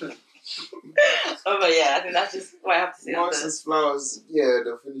flower. Oh, but yeah, I think that's just what I have to say. Morrison's flowers, yeah,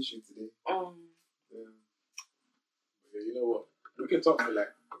 they'll finish you today. Yeah, you know what? We can talk for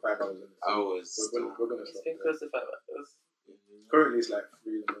like 5 hours. Hours. We're gonna It's stop. been close to 5 hours. Currently, it's like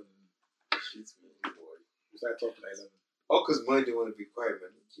 3 in the morning. Shit, man, boy. We started talking at 11. Oh, because mine didn't want to be quiet,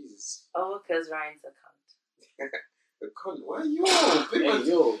 man. Jesus. Oh, because Ryan's a cunt. The cunt. Why yo? Hey,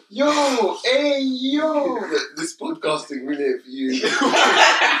 yo. Yo, hey, yo. This podcasting really ain't for you. No,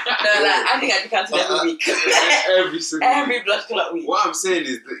 like, I think I'd be counting every week. Every blood clot week. What I'm saying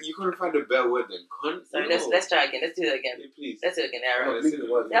is that you couldn't find a better word than cunt. Sorry, let's try again. Let's do it again. Yeah, please. Let's do it again, Aaron. Let's do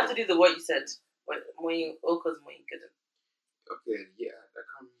the word. You have to do the what you said. When you couldn't. Okay, yeah, I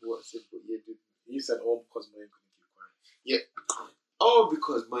can't remember what I said, but yeah, dude. You said all because mine couldn't keep quiet. Yeah. Oh,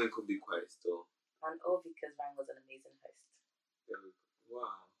 because mine could be quiet still. And all because Ryan was an amazing host.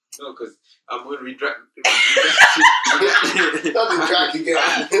 Wow. No, because I'm going to retract. Not the track again. I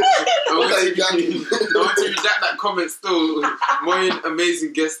want to redact that comment still. Moyen,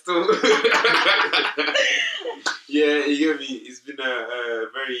 amazing guest still. Yeah, you get me. It's been a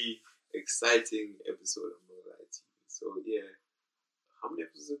very exciting episode. I'm not gonna lie to you. So yeah, how many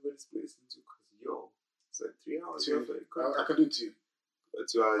episodes are we going to split this into? Because it's like 3 hours. 2. I can do 2.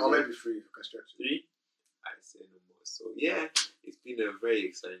 2 hours. Or Yeah. maybe 3 if I can stretch it. 3? I say no more. So yeah, it's been a very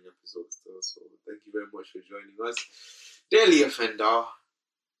exciting episode still. So thank you very much for joining us. Daily Offender.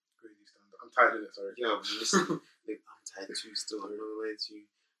 Crazy stand. I'm tired of it, sorry. Yeah, listen, I'm tired too still. I'm not lying to you.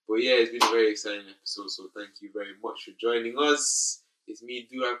 But yeah, it's been a very exciting episode. So thank you very much for joining us. It's me,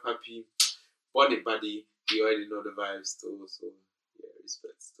 Durag Papi, Bonnet Buddy. You already know the vibes still. So yeah,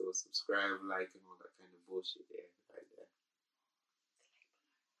 respect still. Subscribe, like, and all that kind of bullshit. Yeah, right there.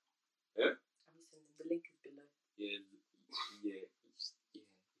 I'm listening. The link is below. Yeah.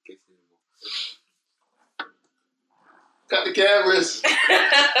 Gets anymore. Cut the cameras.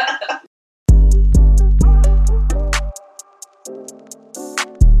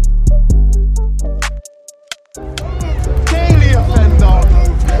 Daily offender,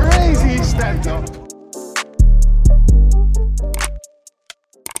 crazy stand up.